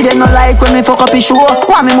 Pussy them no like when me fuck up his show.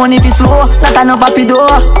 Want me money fi slow, not a no papi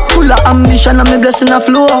door. Full of ambition and me blessing a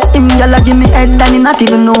flow. Him gyal a give me head and he not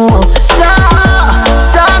even know. So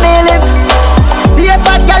me live. Be a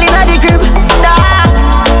fat gal inna the crib. Dog,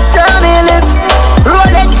 so me live.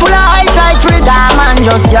 Rolex full of ice like fridge. Damn man,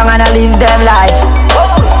 just young and I live them life.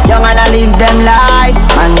 Young and I live them life.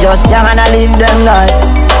 Man, just young and I live them life.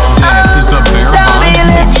 This is the Bear Bonds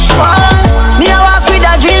Mixshow. Me a walk with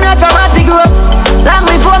a dream like from Happy Grove. Long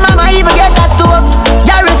before mama even get that stove.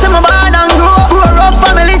 Gary see me born and grow rough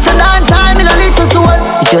family listen dance time me no listen souls.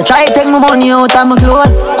 If you try take my money out of my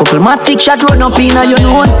clothes, couple matic shot run up inna your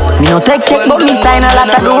nose. Me no take check but me sign a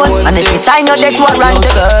lot of those. And if you sign your deck what right?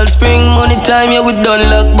 Spring money time yeah we done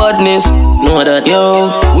luck badness. Know that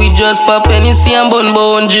yo, we just pop NEC and bun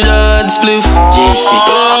 100 spliff. J6.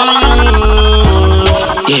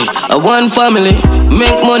 Yeah, a one family,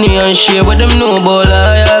 make money and share with them no ball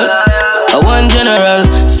loyal. A one general,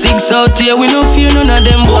 6 out here, we no fear none of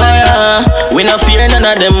them boy. We no fear none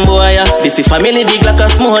of them boy. This is family big like a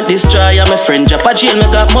smoke destroyer. My friend drop a jail, me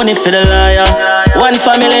got money for the liar. One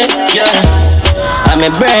family, yeah. I'm a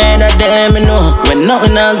brand of them, you know. When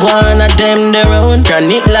nothing I go on at them, they round.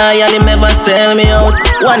 Chronic loyal, him never sell me out.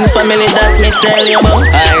 One family that me tell you about.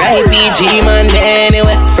 R.I.P.G. man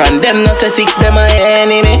anyway. From them no say 6 them a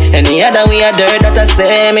enemy. Any other we a dirt that a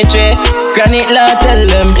cemetery. Chronic law tell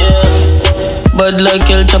them, yeah. Bad like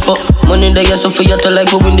El Chapo. Money that you suffer you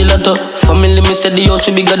like we win the lotto. Family me said the house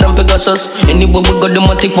we bigger than Pegasus. Anyway we got them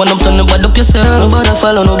a take one up so no bad up yourself. Nobody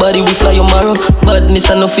follow nobody we fly tomorrow. Badness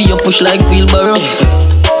and no for you push like wheelbarrow.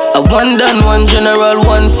 A one done, one general,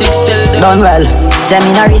 1 6 tell them. Done well. Send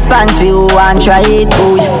me no response for you and try it,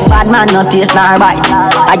 boy. Bad man no taste nor bite.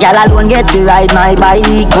 A gal alone get to ride my bike,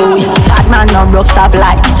 boy. Bad man no broke stop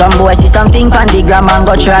light. Some boy see something pan the gram and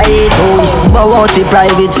go try it, boy. Bow out with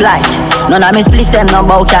private flight. None of me split them no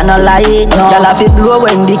bow can no light. No. Gal have it blow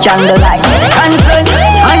when the candle light. Constant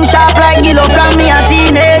and sharp like Gillo from me a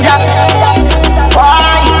teenager.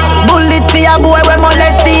 Why? Bullet for a boy when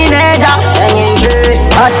molest teenager.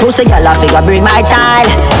 Hot pussy gal a figure bring my child.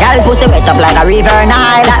 Gal pussy wet up like a river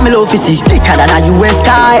Nile. Like me love to see thicker than a US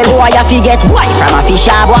Kyle. Boy a forget boy from a fish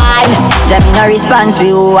of wine. Send me no response for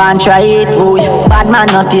you and try it, boy. Bad man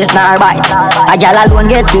no taste nor bite. A gal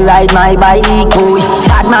alone get to ride my bike, boy.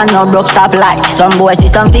 Bad man no broke stop light. Some boy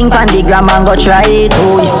see something pan the gram and go try it,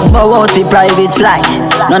 boy. Bow out with private flight.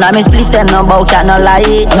 None of me split them no bow can no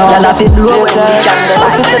light. No gal a fit blow when the candle.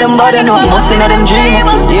 Must say them body no, must know them dream.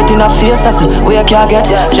 Hate in a face that's where you can't get.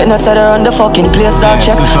 Genocide around the fucking place, dog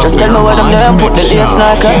check. Just tell me where them there and put the lace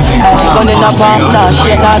sniker. Gun in a palm, nah,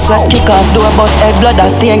 shake that sweat. Kick off door, bust head, blood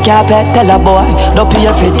and stain carpet. Tell a boy, don't pay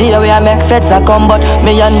every day where I make feds a come. But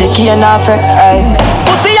me and the key and half it, aye.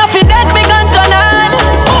 Pussy if you dead, me gun turn on.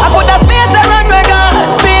 I put a space around my gun.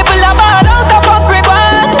 People are bad out of fuck brick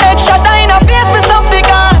one. Headshot in a face, me stuff the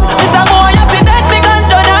gun. Mr. Boy if you dead, me gun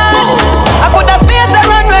turn on. I put a space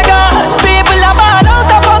around my gun. People are bad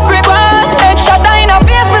out of fuck brick one. Headshot in a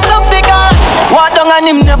face, me stuff the gun. Walk down and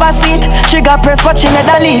him never see it. She got press what she made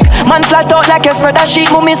a leak. Man flat out like a spread a sheet.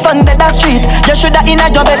 Mummy son dead a street. You shoulda in a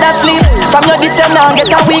your bed asleep. From your this now get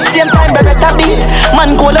a week. Same time beretta beat.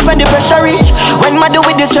 Man cold up when the pressure reach. When ma do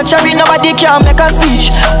with this treachery, nobody can make a speech.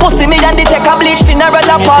 Pussy me and they take a bleach. Funeral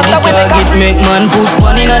a pasta we make a make man put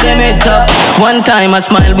one in a them head top. One time I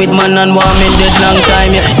smile with man and warm in dead long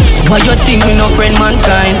time, yeah. Why you think me no friend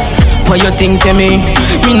mankind? Why you think say me?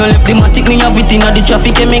 Me no left the matic, me have it in the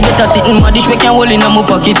traffic. And me get a sit in my dish, we can hold in a my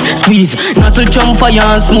pocket. Squeeze, nozzle jump fire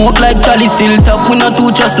and smoke like Charlie Still top. We not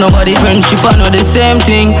too trust nobody. Friendship I know the same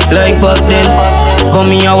thing like back then. But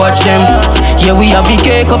me I watch them. Yeah we have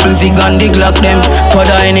VK, couple zig and the Glock them.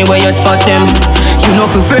 Powder anywhere you spot them. You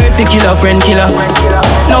know for afraid fi kill a friend killer.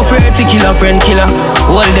 No afraid fi kill a friend killer.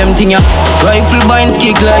 All them thing ya. Rifle binds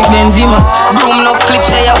kick like Benzema. Broom enough clip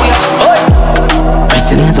there we are.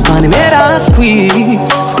 Pressing hands upon him head and squeeze.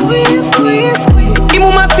 Squeeze, squeeze, squeeze. He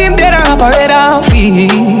move my steam dead and operator.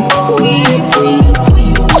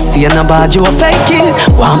 Pussy and a bad you a fake it.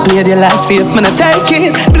 Want play your life safe, man I take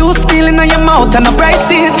it. Blue steel in your mouth and the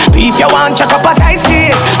prices. Beef you want check up a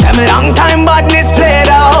crisis. Them long time badness played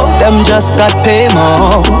out. Them just got pay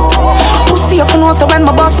more. Pussy up and know so when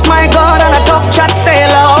my boss my god and a tough chat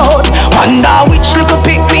sail out. Wonder which little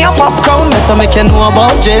pick me a fuck round. That's how make you know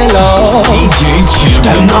about J-Lo. DJ Champion.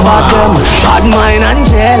 Them know about them, bad mind and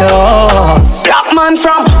jealous. Man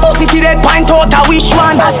from pussy fi dead pint out a wish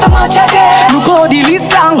one. As a match a day. Look how the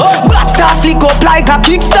list long. Black star flick up like a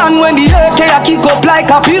kickstand. When the AK a kick up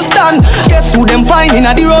like a piston. Guess who them find in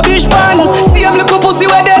a the rubbish pan? See him little pussy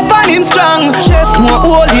where dead pan him strong. Chest more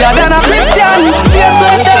holier than a Christian. Face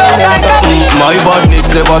where shell out like a fish. My badness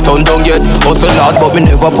never turned down yet. Hustle hard but me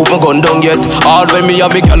never put my gun down yet. All when me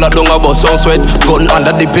and me gyal a down a bust on sweat. Gun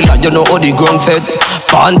under the pillar, you know how the ground set.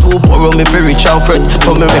 Pan to borrow me fi rich and fret.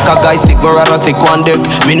 So me make a guy stick me rather stick one deck.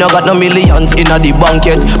 Me no got no millions in a the bank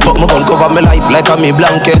yet. But me gun cover me life like a me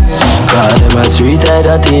blanket. Call them a street head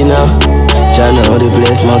a Tina. Jah know the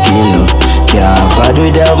place my kino. Can't bad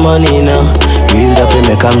with that money now. Real up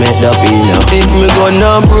make a make that pay now. If me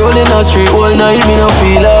gonna roll in a street all night, me no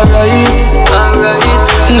feel alright.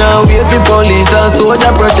 Now wait for police and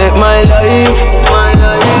soldier protect my life.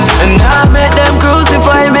 And I make them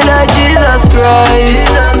crucify me like Jesus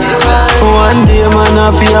Christ. One day man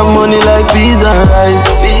I feel money like peas and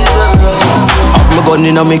rice. Me gun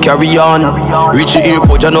in and me carry on. Reach the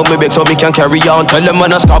airport, you know me beg so me can carry on. Tell them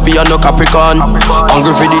man a Scorpion, no Capricorn.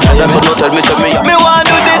 Hungry for the treasure, so don't tell me say me. Me want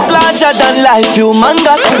do this larger than life,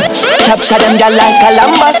 humongous. Capture them girl like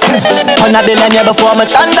Columbus. On a billionaire before me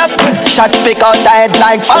thunders. Shot pick out the head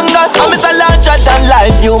like fungus. I'm a larger than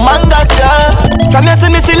life, humongous, yeah. From you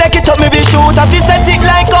see me select it up, me be shoot. If you set it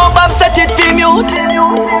like how Bob set it, feel mute.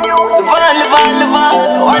 Live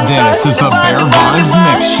on. This is the Bear Vibes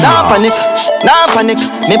Mixshow. Nah panic,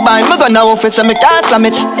 me buy me gun now office so me can't slam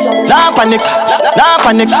it. Nah panic,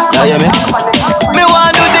 yeah, yeah, me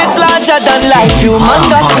want do this larger than life,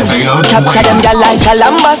 humongous. Capture them girl like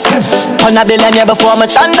Columbus. On a billionaire before me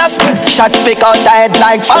thunders. Shot pick out the head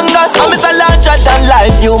like fungus. I'm a larger than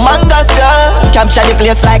life, humongous, yeah. Capture the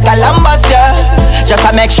place like Columbus, yeah. Just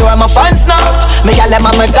to make sure my fans know. Me girl them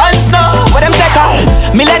on my dance now. What them take her?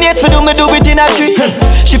 Millennials for do me do it in a tree.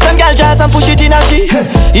 Shift them girl jazz and push it in a she.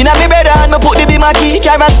 In a me bed and me put the be my key.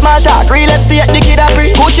 Carry smart talk, real estate the kid a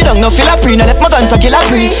free. Push it down, no feel a pre, no left my guns so kill a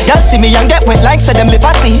pre. Y'all see me and get wet like say them live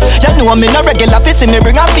a sea. Y'all know me no regular fi see me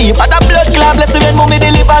bring a fee. But a blood clot bless the when mommy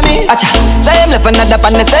deliver me. Acha, same level, not up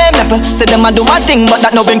on the same level. Say them a do my thing, but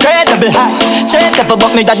that no incredible high. Straight level,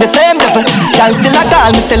 but me that the same level. Y'all still a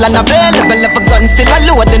call, me still unavailable. If a gun still a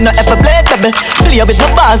load, then no ever play double. Play with my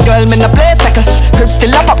bars, girl, me no play second. Crib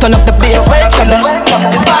still a pop, turn up the bass, way trouble.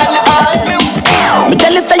 Me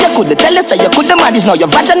tell you say you could, the manage. Now your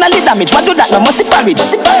vaginally damaged. What do that? No must be porridge.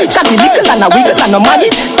 Chatty little and a wiggle and no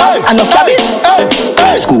manage. And no cabbage.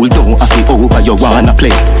 School don't have to over, you wanna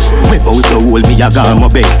play. Without you hold me, I got my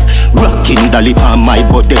bed. Rocking the lip on my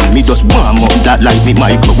body. Me just warm up that like me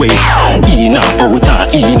microwave. In and out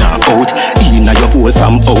and in and out. In and your hole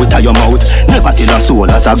from out of your mouth. Never tell a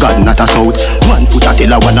soul as a God, not a south. 1 foot a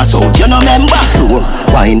tell a one a south. You know remember? Slow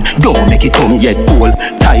wine, don't make it come yet. Hold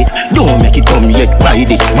tight, don't make it come yet.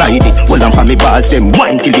 Ride it. Hold on for me balls, them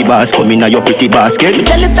wine till the bars come in a your pretty basket. Me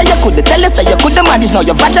tell you say you could, the manage. Now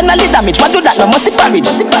your vaginally damaged. What do that? No must be porridge.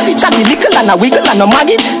 Chatty little and a wiggle and no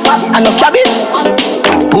manage. And no cabbage.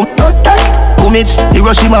 Boom it,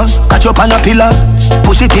 Hiroshima, catch up on a pillar.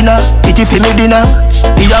 Push it in a, titty for me dinner.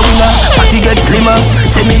 Be a winner, fatty get slimmer.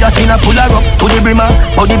 Say me a sinner, pull her up to the brimmer.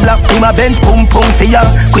 How the black prima Benz, pum fear.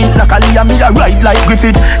 Queen Nakalia, me a ride like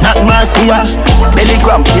Griffith, not Marcia. Belly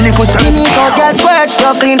cramp, silicone surf. You need to get squirt,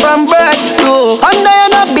 you're clean from birth. You, and you're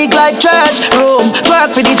not big like church room.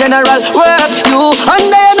 Work for the general work. You, and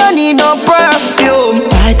you don't need no perfume.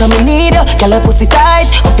 Right, I need you, girl, a pussy tight.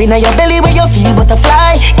 Up in your belly where you feel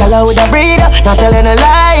butterfly. Girl, I would a breather, not telling a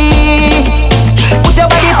lie. Put your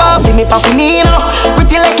body off in me Paffinino.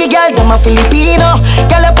 Pretty like a girl, I'm a Filipino.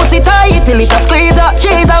 Girl, a pussy tight till it a squeeze up.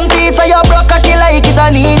 Cheese and pizza, so you broke a kill like it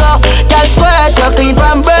a nigga. Girl, squirt, you're clean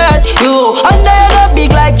from birth. You, and then a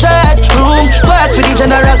big like church room. Squirt for the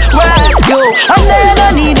general work. You, and then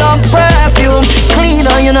I need no perfume. Clean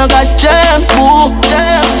on you, no got germs, boo.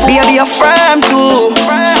 Baby, you're firm too.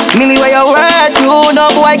 Millie, where you work, you.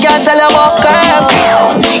 No boy can't tell you about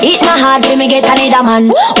curfew. It not hard for me get another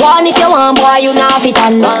man. One if you want, boy, you not fit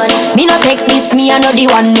on. Me no take this, me I know the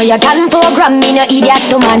one. Where you can program, me no idiot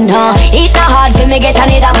to man. It not hard for me get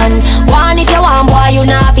another man. One if you want, boy, you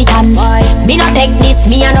not fit on. Me no take this,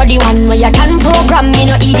 me I know the one. Where you can program, me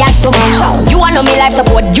no idiot to man. You want know me life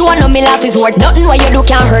support, you want know me last resort. Nothing what you do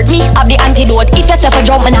can hurt me, have the antidote. If you say for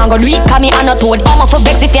jump, me nah go do it, cause me a no toad. I'm off for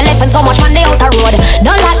vex if you left and so much man they out the road.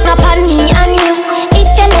 Don't lock no pan me and you. If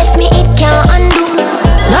you left me, it can't undo.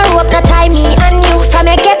 No rope, no tie me and you. From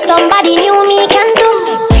you get somebody new, me can do.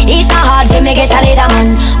 It's not hard for me get another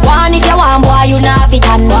man. One if you want, boy, you not fit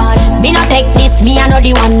on. Me no take this, me I know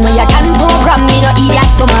the one. Where you can program, me no idiot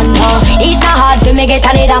to man. It's not hard for me get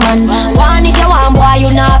another man. One if you want, boy, you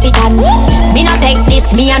not fit on. Me no take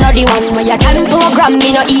this, me a no the one. Where you can program,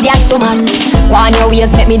 me no idiot to man. One your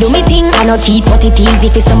ways make me do me thing. I no cheat, but it easy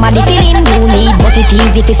for somebody feeling. You need, but it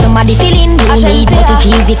easy for somebody feeling. You need, but it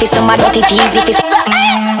easy for somebody, but it easy for.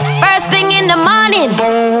 First thing in the morning,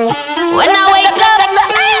 when I wake up,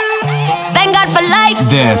 thank God for life.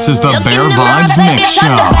 This is the Bear Vibes Mix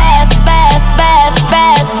Show. Best, best, best,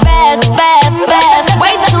 best, best, best, best.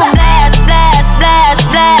 Way too blessed, blessed, blessed,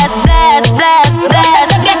 blessed, blessed, blessed,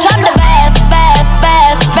 blessed. Bitch, I'm the best, best,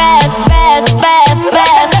 best, best, best, best,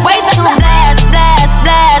 best. Way too blessed, blessed,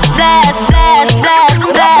 blessed, blessed, blessed, blessed,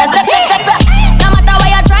 blessed. No matter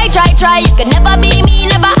where you try, you can never be me,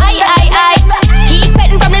 never I. Keep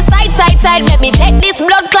petting from the side, make me take this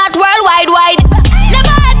blood clot worldwide, wide.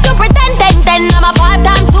 Never had to pretend, 10. I'm a 5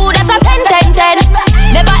 times 2, that's a 10.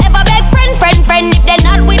 Never ever beg friend. If they're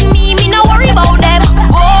not with me no worry about them.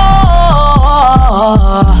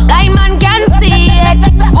 Whoa, blind man can see it.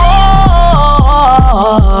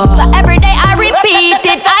 Whoa, so every day I repeat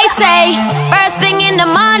it. I say, first thing in the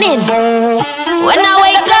morning, when I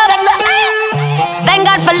wake up, thank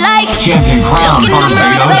God for life. Champion Crown,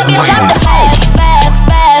 Barbados greatest. Best.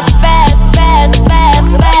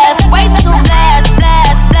 Way too blessed.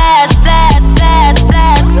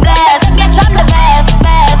 Bitch, I'm the best.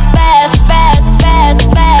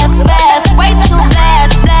 Way too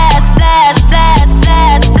blessed.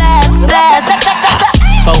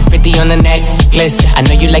 450 on the necklace. I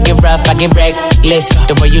know you like it rough, I get reckless.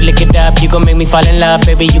 The way you lick it up, you gon' make me fall in love,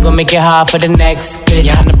 baby. You gon' make it hard for the next bitch.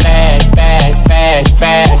 Yeah, I'm the best.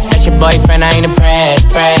 That's your boyfriend, I ain't impressed.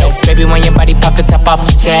 Baby, when your body pop the top off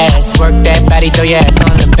the chest, work that body, throw your ass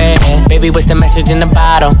on the bed. Baby, what's the message in the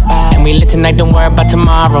bottle? And we lit tonight, don't worry about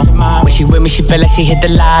tomorrow. When she with me, she feel like she hit the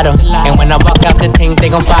lotto. And when I walk out, the things they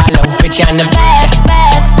gon' follow. Bitch, I'm the best.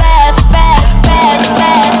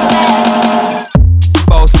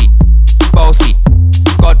 Bossy,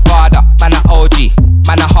 Godfather, man a OG,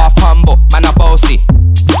 man a half humble, man a bossy.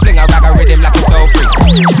 Fling a rag a rhythm like it's so free.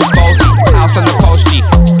 Bossy, house on the coast G.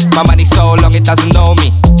 My money so long it doesn't know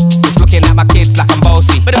me. It's looking at my kids like I'm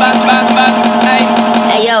bossy. Bang, hey.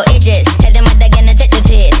 Hey yo, Idris, tell them what they're gonna take the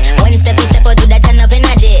piss. One step out to that turn up in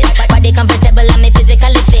a diss. Body comfortable, I'm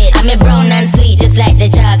physically fit. I'm brown and sweet, just like the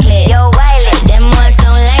chocolate. Yo, Wiley, them ones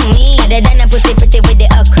sound like me. They done a pussy pretty with the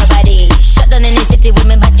okra body. Shut down in the city with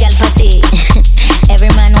me bad girl pussy. Every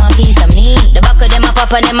man want piece of me. The back of them a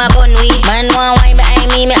pop and them a bun weed. Man want wine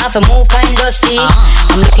behind me have to move kind dusty.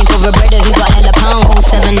 I'm looking for a brother who got hella pound.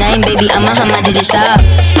 079 baby, I'm a hammer to the shop.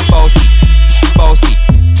 Bossy,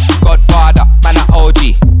 Godfather, man a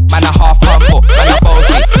OG, man a half humble, man a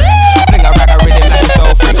bossy. Fling a rag a rhythm like it's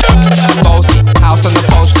so free. Bossy, house on the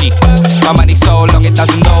coast G. My money so long it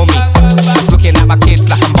doesn't know me. It's looking at my kids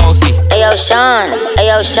like I'm bossy. Ayo Sean.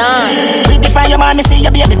 Pretty from your man, me see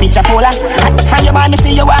your baby picture fuller. From your man, me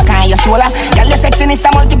see you walk on your shoulder. Girl, your sexiness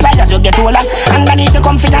a multiply as you get older. Underneath you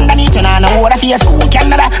comfy, underneath you nah no water. Face cool,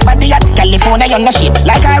 Canada, body at California, you're no shit.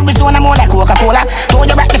 Like Arizona, more like Coca-Cola. Throw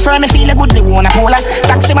you back the firm, me feel a good, they wanna polar.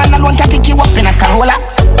 Taxi man alone can pick you up in a Corolla.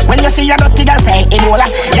 When you see a dirty girl say Ebola.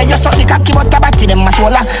 Yeah, you suck the cocky but tabati them a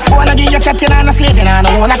sola. Wanna give you chatting and a slaving and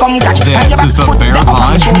I wanna come catch. This is the Bear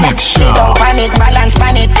Vibes Mix Show. Don't panic, balance,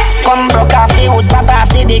 panic. Come broke off the wood, pop off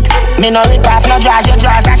the dick. Me no rip off, no draws, your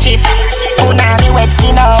draws a shift. Punani wet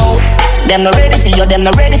skin out. Them no ready for you, them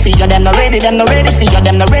no ready for you, them no ready, them no ready for you,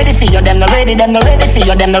 them no ready for you, them no ready, them no ready for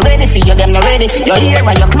you, them no ready for you, them no ready. Your ear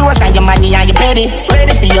and your clothes and your money and your petty.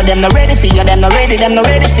 Ready for you, them no ready for you, them no ready, them no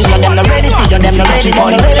ready for you, them no ready for you, them no ready,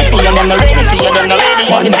 them no ready for you, them no ready for you, them no ready.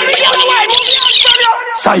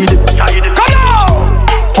 Side, come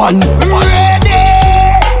on, one, ready,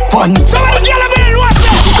 one. So what the girl have been what's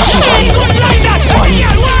that? Good like that, one.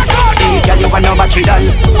 Hey, girl, you want no battery doll?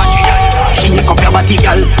 Shake up your body,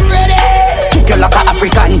 girl. Ready. Kick you like a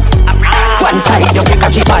African. One side you pick a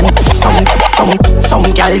chicken. Some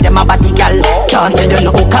girl them a body girl. Can't tell you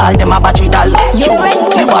no who call them a battery doll. You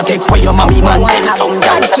never take away your mommy man. Tell some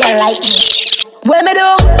girl. What me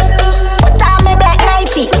do? Put on me black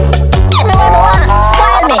nighty. Give me what me want.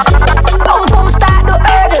 Spoil me. Boom start do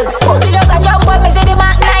hurdles. Pussy just a jump on me see the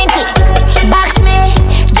Mark 90. Box me,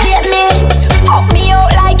 jape me, fuck me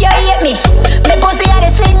out like you hate me. Me pussy a the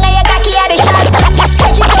sling and your cocky a the shot.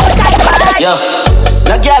 Stretch it out like bad. Yo,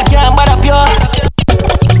 no girl can't bad up yo.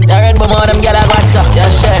 The red bum on them girl a what's up. Yeah,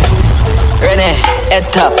 sure. Renee, head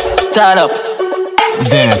top, turn up.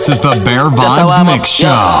 This is the Bear Vibes Mix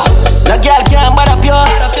Show. No girl can't bad up yo.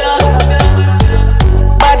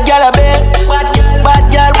 Bad girl a bit. Bad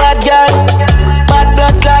girl. Bad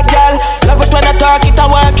blood like girl. Love it when I talk it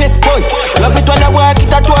and work it, boy. Love it when I work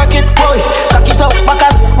it and twerk it, boy. Cock it up,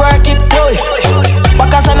 backers, work it, boy.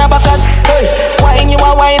 Backers and a backers, boy.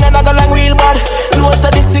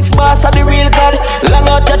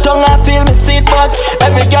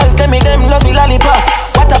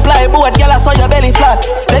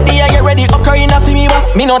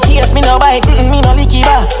 Me no taste, me no bite, me no licky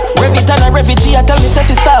bar. Rev it and a refugee, I tell me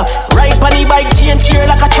self stop. Ride on the bike, change gear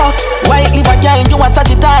like a truck. White liver girl, you a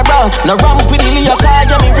Sagittarius. No ramp with the Leo car,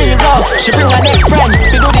 yeah me real rough. She bring her next friend,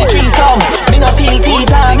 we do the threesome. Me no feel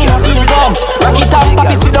Peter, me no feel gum. Rock it up,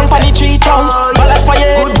 pop it, sit down for the tree trunk. Balance for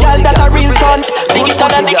your head, girl, that a real son. Dig it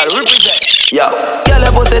on a dig it. Yo, girl,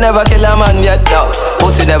 your pussy never kill a man yet, no.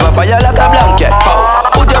 Pussy never fire like a blanket,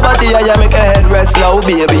 pow. Put your body higher, make your head rest low.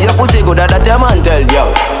 Baby, your pussy good that your man tell,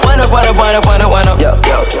 yo. Wind up, wind up, wind up, wind up, wind up, yo,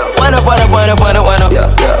 yo. Wind up, wind up, wind up, wind up, wind up, yo,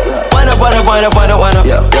 yo. Wind up, wind up, wind up, wind up, wind up,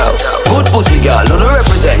 yo, yo. Good pussy girl, who no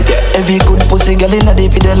represent, yeah. Every good pussy girl in a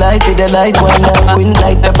day with the light, wind up, queen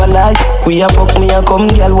like pepper light. We a fuck me a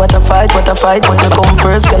come, girl, what a fight, but you come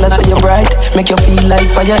first, girl, I say you bright. Make you feel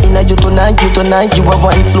like fire in a you tonight. You a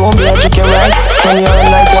wine slow, me a drink you right. Turn you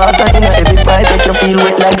on like water in a heavy pipe. Make you feel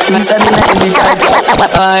wet like season in a heavy pipe.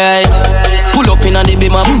 Alright, pull up in a the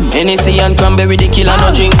beamer. NSC and cranberry, the killer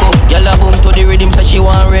no drink up. Girl a boom to the rhythm, say she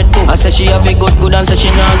want Red Bull. I say she have a good and say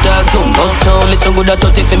she not talk soon. Uptown, listen good at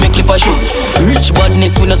 30 for me clip a shoot. Rich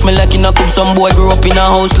badness, we no smell like in a cup. Some boy grew up in a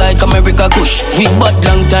house like America Kush. We bad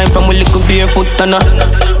long time from we little barefoot and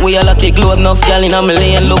we all a kick load enough gal in a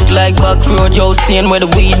million. Look like back road, yo, seeing where the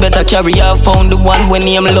weed better carry half pound. The one when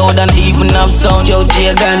name loud and even have sound, yo,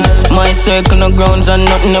 Jagan. My circle no grounds and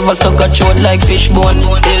nothing ever stuck a throat like fishbone.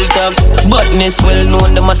 Hilltop, badness well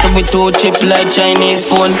known. The massive with two chip like Chinese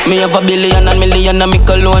phone. Me have a billion and million and me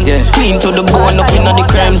cologne. Yeah. Clean to the bone, up in the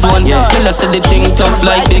crime zone. Yeah. Tell us the thing tough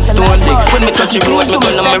like big stone. When me touch the road, me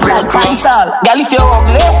gonna me break. Dancehall, girl if you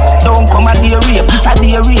ugly, don't come a day rave. This a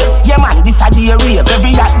day rave, yeah man, this a day rave.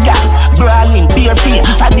 Every hot girl, brawling, bare face.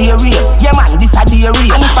 This a day rave, yeah man, this a day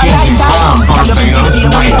rave. And if I like that, girl you pretty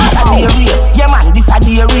same way. This a day rave, yeah man, this a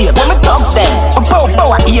day rave. When me talk them,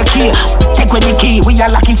 power ear key. Take with the key, we are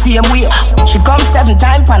lucky same way. She come 7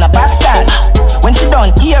 times on a back shot. When she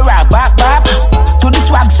done, ear her back to the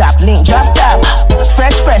swag shop, link drop top.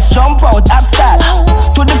 Fresh, jump out, upstart.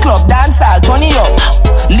 To the club, dancehall, turn it up.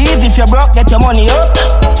 Leave if you broke, get your money up.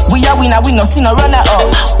 We a winner, we no see no runner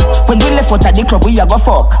up. When we left out at the club, we a go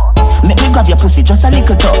fuck. Make me grab your pussy, just a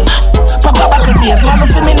little touch. Pop a back days, mama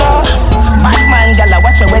for me now. Bad man, gala,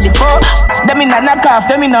 watch you ready for. Them in a knock off,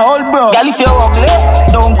 them in a old bro. Girl, if you ugly,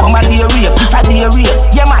 don't come a day rave. This a day rave,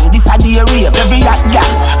 yeah man, this a day rave. Every hot girl,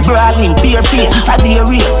 brawling, bare face. This a day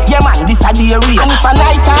rave, yeah man, this a day rave. And if a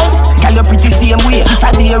night time, girl, you pretty same way. This a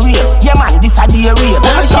day rave, yeah man, this a day rave.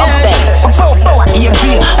 When we talk them, power, ear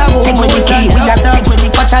key. Take with the key, we are take with the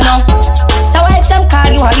cut and up. So if them call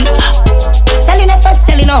you a bitch, selling it for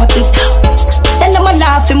selling out it. Send them a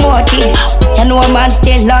laugh and more tea. You know a man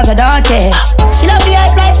still love her daughter. She love the high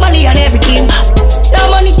life, money and everything. No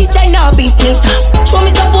money, she say no business. Show me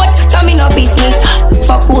support, come in no business.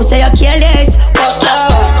 Fuck who say you careless. Fuck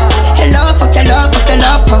love. You love, fuck, you love, fuck, you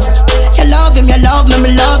love, fuck. You love him, you love me,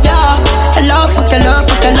 me love ya. You love, fuck, you love,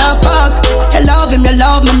 fuck, you love, fuck. You love him, you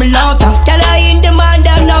love me, me love ya. Girl, I in demand,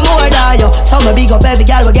 them no more than you. So me big up every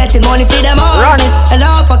girl, we getting money for them all. Run it. You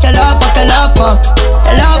love, fuck, you love, fuck, you love, fuck.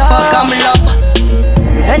 You love, fuck, I'm love.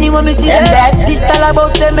 Anyone me see that, this style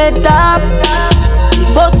about them head top. The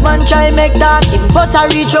first man try make talk, if first I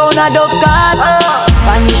reach on a dove card.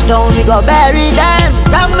 Spanish down, we go bury them.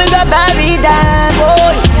 Down we go bury them,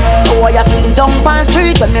 boy. Oh, you feel the dump on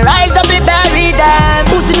street, when me rise up, we bury them.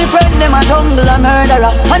 Pussy me friend, them a jungle a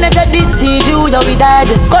murderer. When I get this you, we dead.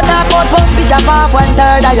 Cut off out, pump bitch up off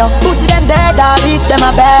 1/3 of you. Pussy them dead, I leave them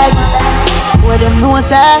a beg. Where them know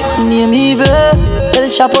say, name evil. El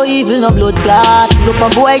Chapo evil, no blood clot. Look a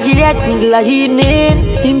boy get middle of evening.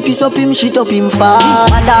 Him piece up, him shit up, him fat.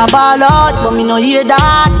 Man da ball out, but me no hear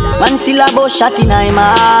that. Man still a boss shot in him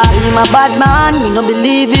heart. Him a bad man, me no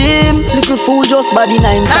believe him. Little fool just body in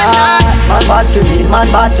him car. Man bad for real,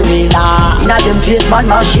 man bad for real, nah. Inna them face, man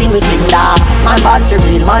machine we clean, nah. Man bad for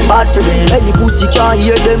real, man bad for real. Any pussy can't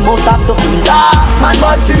hear them, must have to feel, nah. Man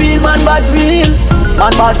bad for real, man bad for real. Man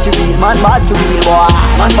bad for real, man bad for real, boy.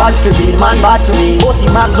 Man bad for real, man bad for real. Bossy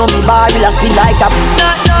man don't be bar, will a spin like a bee.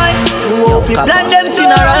 Not nice. Wolf, we plan them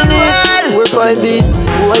funeral well. We're fighting.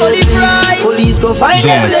 Police go find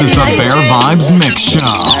them. This is the Bear Vibes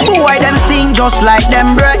Mixshow. Who are them sting just like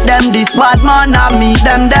them break them? This bad man I meet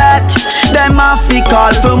them dead. Them a fi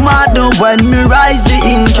call for mother when me rise the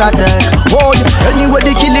intratech. Oh, anyway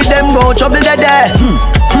they kill it, them go trouble the dead.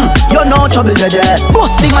 You know trouble the dead.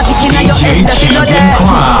 Busting a tick in your head, that's in the dead.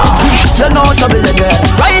 You know trouble the dead.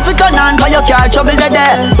 Rifle turn on for your car, trouble the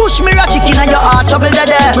dead. Push me a chick in your heart, trouble the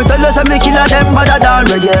dead. We tell you just a me killer them better than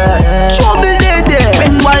reggae. Trouble they there.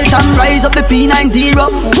 When wild and rise up the P90.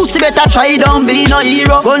 Pussy better try don't be no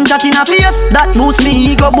hero. Gunshot in a face, that boosts me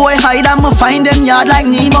ego. Boy hide and me find them yard like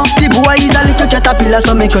Nemo. The boy is a little caterpillar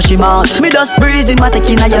so me crush him out. Me just breeze the matic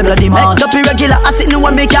in a your bloody mouth. Make up irregular, I sit no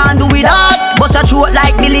one me can't do without. Bust a throat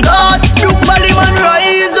like Billy God. Brook Valley man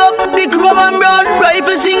rise up. Big Roman Brown,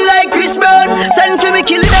 rifle sing like Chris Brown. Send for me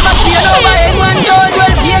kill them a spear now my head man down.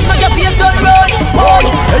 12 years make your face done run. Boy,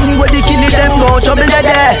 anybody kill them go trouble they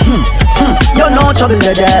there. You know trouble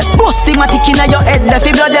they there. Bust the matic in a your head left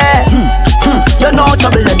your blood there. You know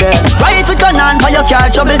trouble they there. Rifle turn on for your car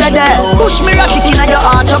trouble they there. Push me ratchet in a your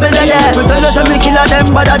heart trouble they there. We tell us me kill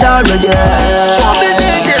them better than reggae. Trouble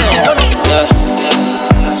they there.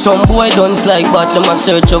 Some boy don't like but them a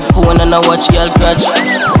search up phone and I watch girl crash.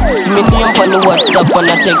 See me name on the WhatsApp and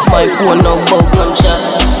I text my phone now about gunshot.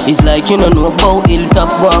 It's like you don't know about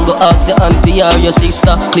hilltop. Go and go ask your auntie or your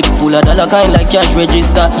sister. Clip full of dollar kind like cash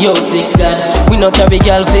register. Yo, six God, we no carry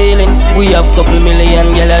girl feelings. We have couple million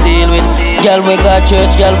girl I deal with. Girl we got church,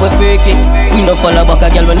 girl we fake it. We no follow back a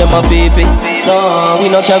girl when them a baby. No, we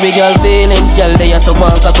no carry girl feelings. Girl they are so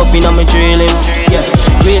one cock up in a me trailing. Yeah,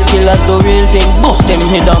 real killers do real thing. Buff them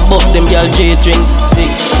head and buff them girl J-string. Six,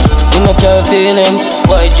 we no carry feelings.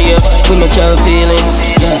 YGF, we no carry feelings.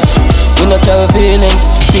 Yeah, we no carry feelings.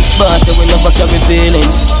 Six bars, so we never carry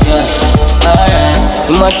feelings. Yeah, alright.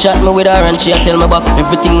 We might chat me with her and she tell me back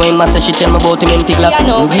everything when I say she tell me about him empty clock.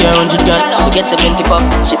 We give her 100 grand, we get 70 pop.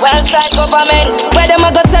 She well side government, where them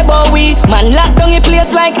a go say about we? Man lock down a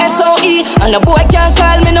place like SOE. And a boy can't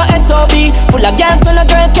call me no SOB. Full of girls so no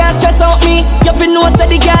girl can't stress out me. You fi know say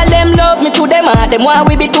the girl them love me to them and them want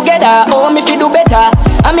we be together. Oh me fi do better.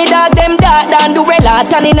 And me dog them dark than the rela.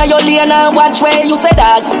 Turn in a your lane and watch where you say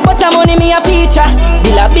dog. But a money me a feature.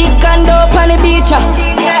 Bill a big condo on the beach.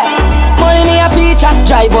 Yeah. Money me a feature.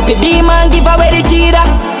 Drive up a beam and give away the key.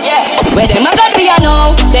 Yeah. Where them a go do you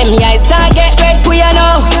know? Them eyes start get red for you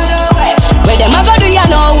know. Where them a go do you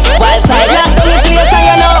know? While side lock down the place and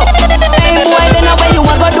you know. Hey boy then a where you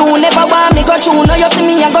a go do? Never want me go through. No you see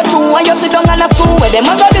me a go through. And you sit down on a school. Where them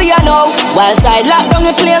a go do you know? While side lock down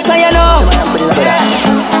the place and you know.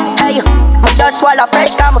 Hey, I just swallow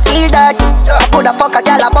fresh cause I feel dirty. I coulda fuck a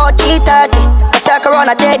gal about 3:30. Circle around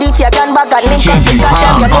a JD if you gun back and link up.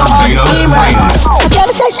 I tell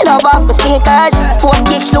the say she love off my sneakers. 4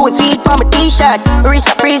 kicks, Louis feet on my t-shirt. Wrist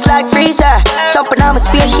a freeze like freezer. Jumping on my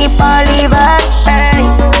spaceship and leave her. Hey,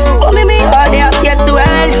 oh me all day up yes to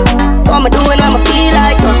hell. What me doing when I feel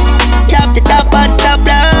like drop the top of the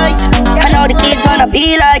stoplight. I know the kids wanna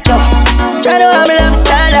be like you. Tryna have me love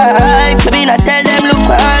style life. Maybe not tell them look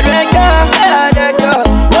hard right now.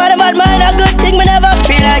 What about man a good thing me never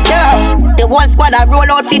feel like you. The whole squad I roll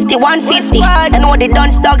out 5150. And all the done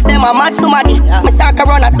thugs them a mad somebody. Me suck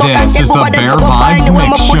around a talk and take over them to go find the way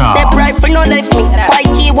my footstep rifle no left me.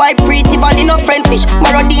 YG white pretty vanilla no friend fish.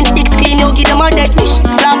 Marodine 6 clean you give them a dead fish.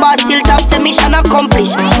 Lamba still top the mission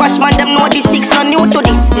accomplished. Squash man them know the 6 no new to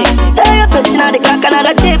this. Hey you facing on the clock and on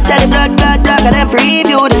the chip. Tell the blood and them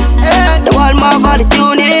preview this. The wall move all the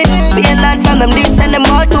tune in. Pain land from them this and them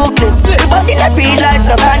all too clip. Everybody in a real life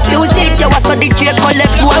no confuse it. You was so the Drake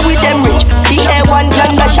collect one with them rich. The A1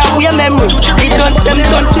 John dash out with your memories. The guns them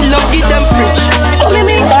guns we love give them fridge. Oh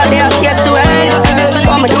me all day up yes to hell.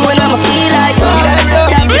 What me doing I'ma feel like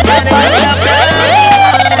chop the top and stop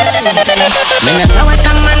me now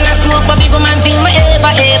some man that smoke but big man think me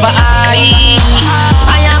ever I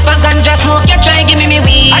have a ganja smoke you try give me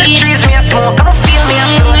weed. I trees me a smoke I feel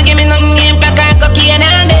me give me nothing in pack and cocaine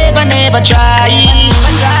and I never try.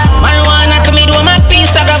 Marijuana to me do my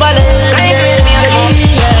piece of rubber.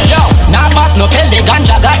 Nah, but no pill, the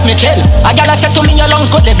ganja got me chill. A gal said to me, your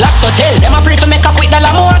lungs got the black so tell. Them a pray for make a quick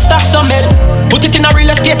dollar more stack some bill. Put it in a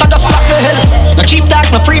real estate and just flap the hills. No cheap talk,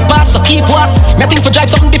 no free pass, so keep walk. Me think for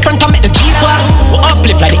drive something different to make the Jeep walk. We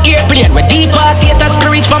uplift like the airplane, we deep walk. Theaters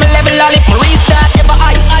to reach from a level, all if me restart. Never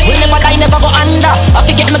I, we never die, never go under. I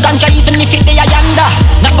forget me ganja even if it they a yonder.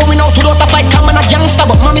 Not going out without a fight, come on a gangster.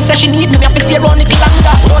 But mommy says she need me, me have to stay around it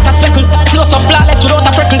longer. Without a speckle, flow so flawless without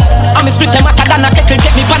a freckle. I'm a split them hotter than a kettle,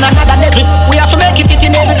 get me pan another level. We have to make it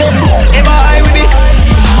in every level. Ever I will be.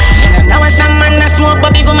 Now I some man that smoke,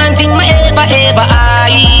 but big man think me ever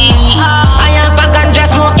I am a ganja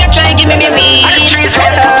smoke, you try give me weed.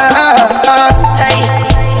 Hey,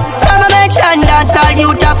 from a mention dance all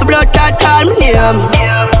youth have blood that call me name.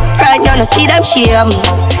 Friend you no see them shame.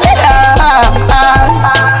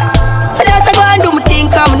 I just go and do me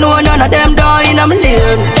thing, come know none of them down in a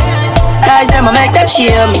lane. Guys them a make them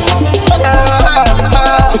shame.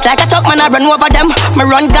 It's like a truck man, I run over them. Me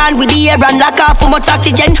run gun with the air and lock off for much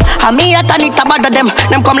oxygen. And me at and it a bother them.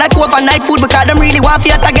 Them come like overnight food because them really want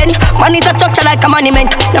fiat again. Man is a structure like a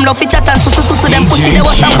monument. Them love fit chat and so them pussy they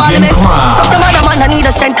was some parliament. Some them other man I need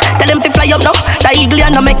a strength. Tell them to fly up now. The eagle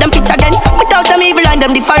and no make them pitch again. Without them evil and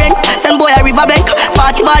them different. Send boy a river bank.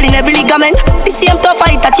 Party ball in every ligament. The same tough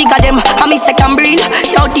fight a chick of them. And me second breed.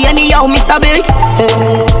 Yo T&E yo Mr. Bills.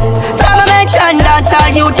 From a mention dance all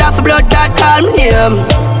youth have blood that call me name.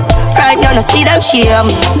 Right now no see them shame.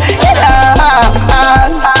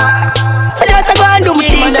 I just go and do me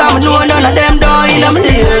thing. Cause me know none of them do in a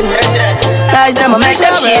lane. Guys them a make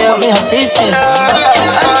them shame.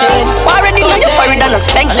 Already know you for it on a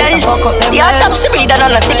spank shell. The heart of Siri than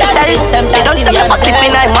on a sick cell. They don't stop me for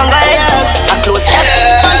keeping my manga head. A close chest.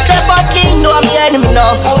 Man step out king, know I'm the enemy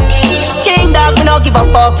now. King dog, me no give a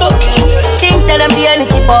fuck. King tell them the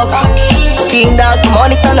enemy fuck. King dog,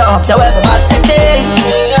 money turn up. You ever bad setting.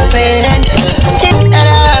 Keep that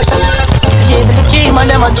up. Give it the dream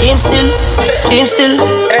and them a dream still. Dream still.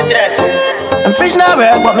 I'm fish now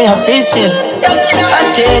work, but me a fish chill.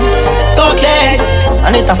 Hunting, don't clean.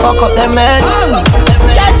 I need to fuck up them heads.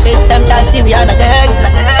 Can't sit sometimes, see we on the deck.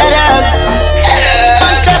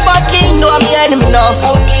 Man step out king, know I'm the enemy now.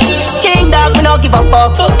 King dog, me no give a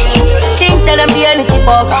fuck. King tell them the enemy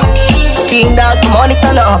fuck. King dog, the money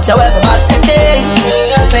turn up. You ever bad setting.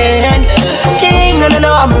 King,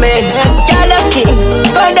 no, I'm mean. Girl, them king,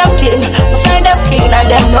 girl, them king. Friend them king, and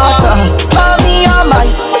them not. Call me your man.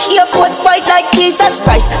 Here force fight like Jesus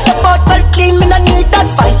Christ. The bottle clean, me no need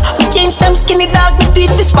advice. We change them skinny dog, we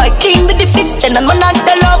beat this fight. King with the 15 and man on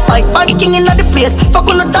the love fight. Man king in the place, fuck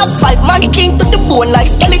on the top 5. Man king to the bone like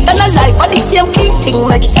skeleton alive. And the same king thing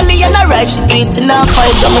like Shelly and her wife. She beating her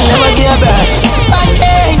fight, so me never give her. Man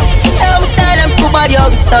king, I'm style them too bad, yo,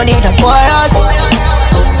 we still need a chorus.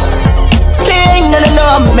 Clean, no,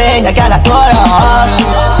 I'm man, I got a chorus.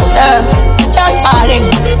 Just falling,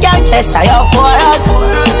 your chest are your chorus.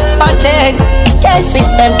 Hunting, yes, we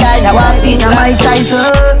spend time, I want to be my Tyson.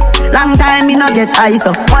 Long time me no get ice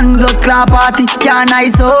up. One blood clot party, can't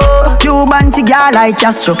ice up. Cuban cigar like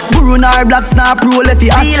Castro. Brunar black snap roll if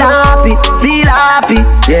you Astro. Feel happy,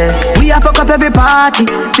 yeah. We a fuck up every party.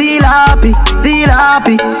 Feel happy.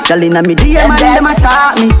 Girl inna me DM and them a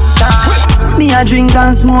start me. Me a drink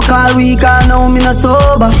and smoke all week and now me no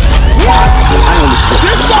sober. Party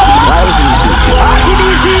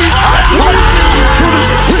business.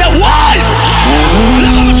 Say what?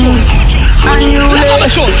 And you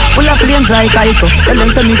full of flames like Aiko. Tell them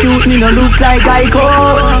say me cute, me no look like Aiko.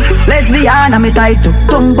 Lesbian and me tight too.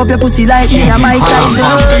 Tongue pop your pussy like me and my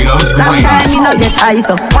Tyson. Long time me no get ice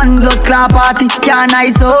up. One blood clot party, can't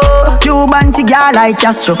ice up. Cuban cigar like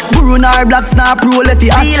Castro. Brunar black snap roll if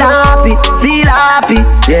you Astro. Feel happy,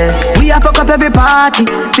 yeah. We a fuck up every party.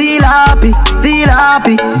 Feel happy.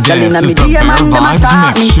 Girl inna me DM and them a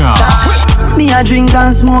start me. Me a drink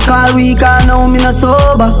and smoke all week and now me no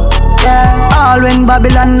sober. Yeah. All when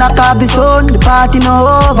Babylon knock off the phone, the party no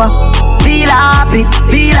over. Feel happy,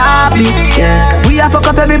 yeah. We a fuck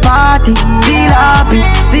up every party. Feel happy.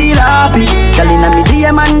 Girl inna me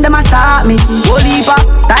DM and them a start me. Holy fuck,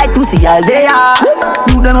 tight pussy all day,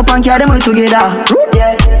 do them up and carry them all together.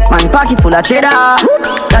 Yeah. Man pocket full of cheddar.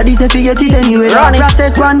 Daddy say forget it anyway.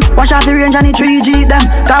 Process one, wash out the range and the 3G them.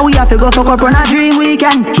 Cause we have to go fuck up on a dream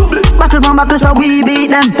weekend. Buckle so we beat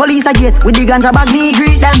them. Police a gate with the ganja bag, me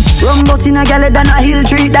greet them. Rum bus in a gal than a hill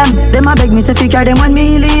treat them. Them a beg me say figure them when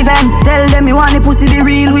me leave them. Tell them me want the pussy be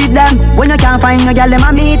real with them. When you can't find no gal them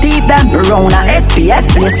a me thief them. Round a SPF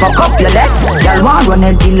place fuck up your left. Gal want run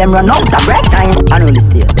till them run out of break time. I know this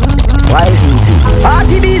day. Why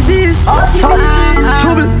party business,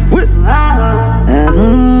 trouble.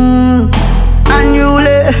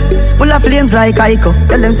 Unruly, full of flames like Aiko.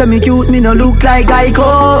 Tell them say me cute, me no look like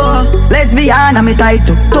Aiko. Lesbian and me tight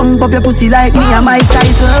too. Tongue pop your pussy like me and Mike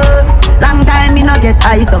Tyson. Long time me no get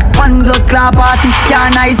ice up. One blood clot party,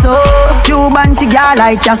 can't ice up. Cuban cigar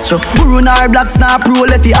like Castro. Brunar black snap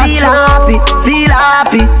roll if you Astro. Feel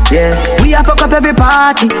happy, yeah. We a fuck up every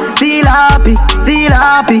party. Feel happy.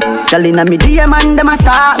 Girl inna me DM and them a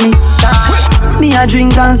start me. Me a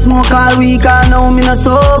drink and smoke all week and now me no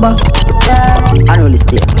sober. Yeah. I know this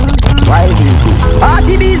day. Why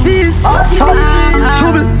party business,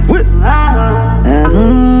 trouble.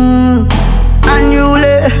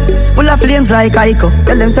 Unruly, full of flames like Aiko.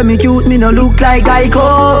 Tell them say me cute, me no look like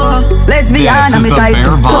Aiko. Lesbian and me tight.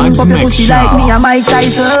 Come pop your pussy like me and Mike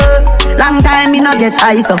Tyson. Long time me no no get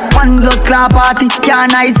ice up. One blood clot party,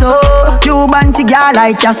 can't ice up. Cuban cigar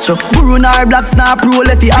like Castro. Bruno black snap roll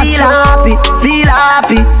if you feel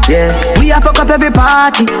happy, yeah. We a fuck up every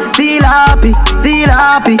party, feel happy.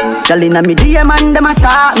 Girl inna me DM and dem a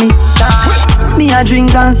start me. Me a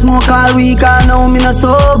drink and smoke all week and now me no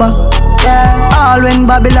sober, yeah. All when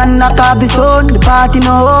Babylon lock off the sun, the party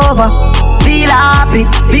no over. Feel happy,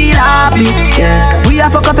 yeah. We a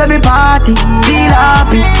fuck up every party, feel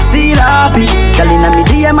happy. Girl inna me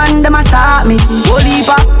DM and dem a start me. Holy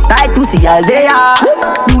fuck, tight pussy all day, ah.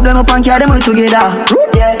 Do them up and carry them all together,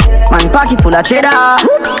 yeah. Man pocket full of cheddar.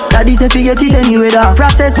 Daddy say fi get it anyway da.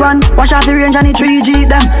 Process one, wash out the range and the 3G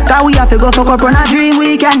them. Cause we have to go fuck up on a dream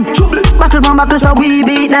weekend. Buckle pon buckle so we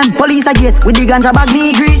beat them. Police a gate with the ganja bag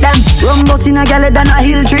me greet them. Rum bus in a gal than a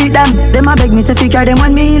hill treat them. Them a beg me say fi carry them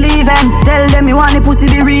when me leave them. Tell them me want the pussy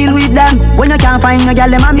be real with them. When you can't find no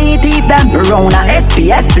gal them a me thief them. Round a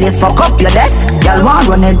SPF place fuck up your desk. Gal want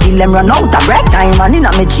run it till them run out of break time. And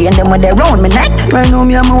inna me chain them when they round me neck. Right now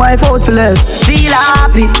me and my wife out for less. Feel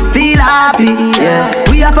happy,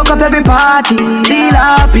 yeah. We a fuck up every party, feel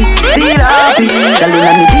happy. Girl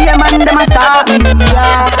inna me DM and dem a start me,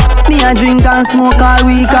 yeah. Me a drink and smoke all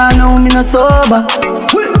week and now me no sober.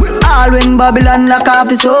 All when Babylon lock off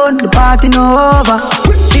the sun, the party no over.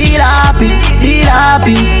 Feel happy,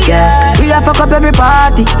 yeah. We a fuck up every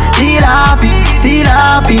party, feel happy,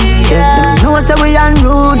 yeah. Them know say we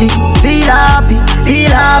unruly, feel happy,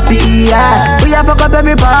 yeah. We a fuck up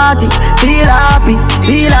every party, feel happy.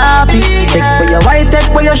 Take for your wife, take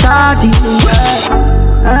for your shawty.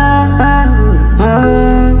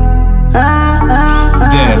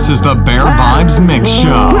 This is the Bear Vibes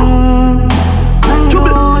Mixshow.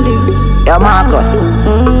 Yo, Marcus,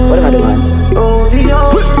 what am I doing?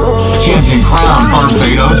 Champion Crown,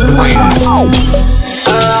 Barbados' greatest.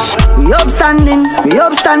 We upstanding.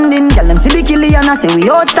 Girl, them see the killie and I say we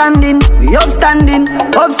outstanding. Girl,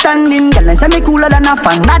 them say me cooler than a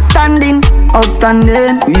fan, not standing.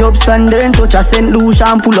 We upstanding. Touch a St. Lucia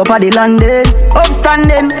and pull up at the landings.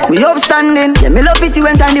 We upstanding. Yeah, me love to see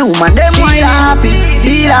when time the woman them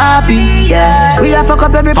feel happy, yeah. We a fuck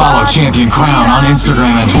up every Follow Champion Crown on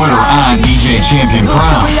Instagram and Twitter at DJ Champion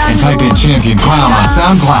Crown, and type in Champion Crown on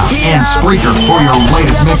SoundCloud and Spreaker for your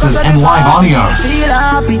latest mixes and live audios.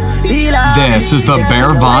 This is the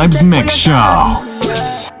Bear Vibes Mixshow.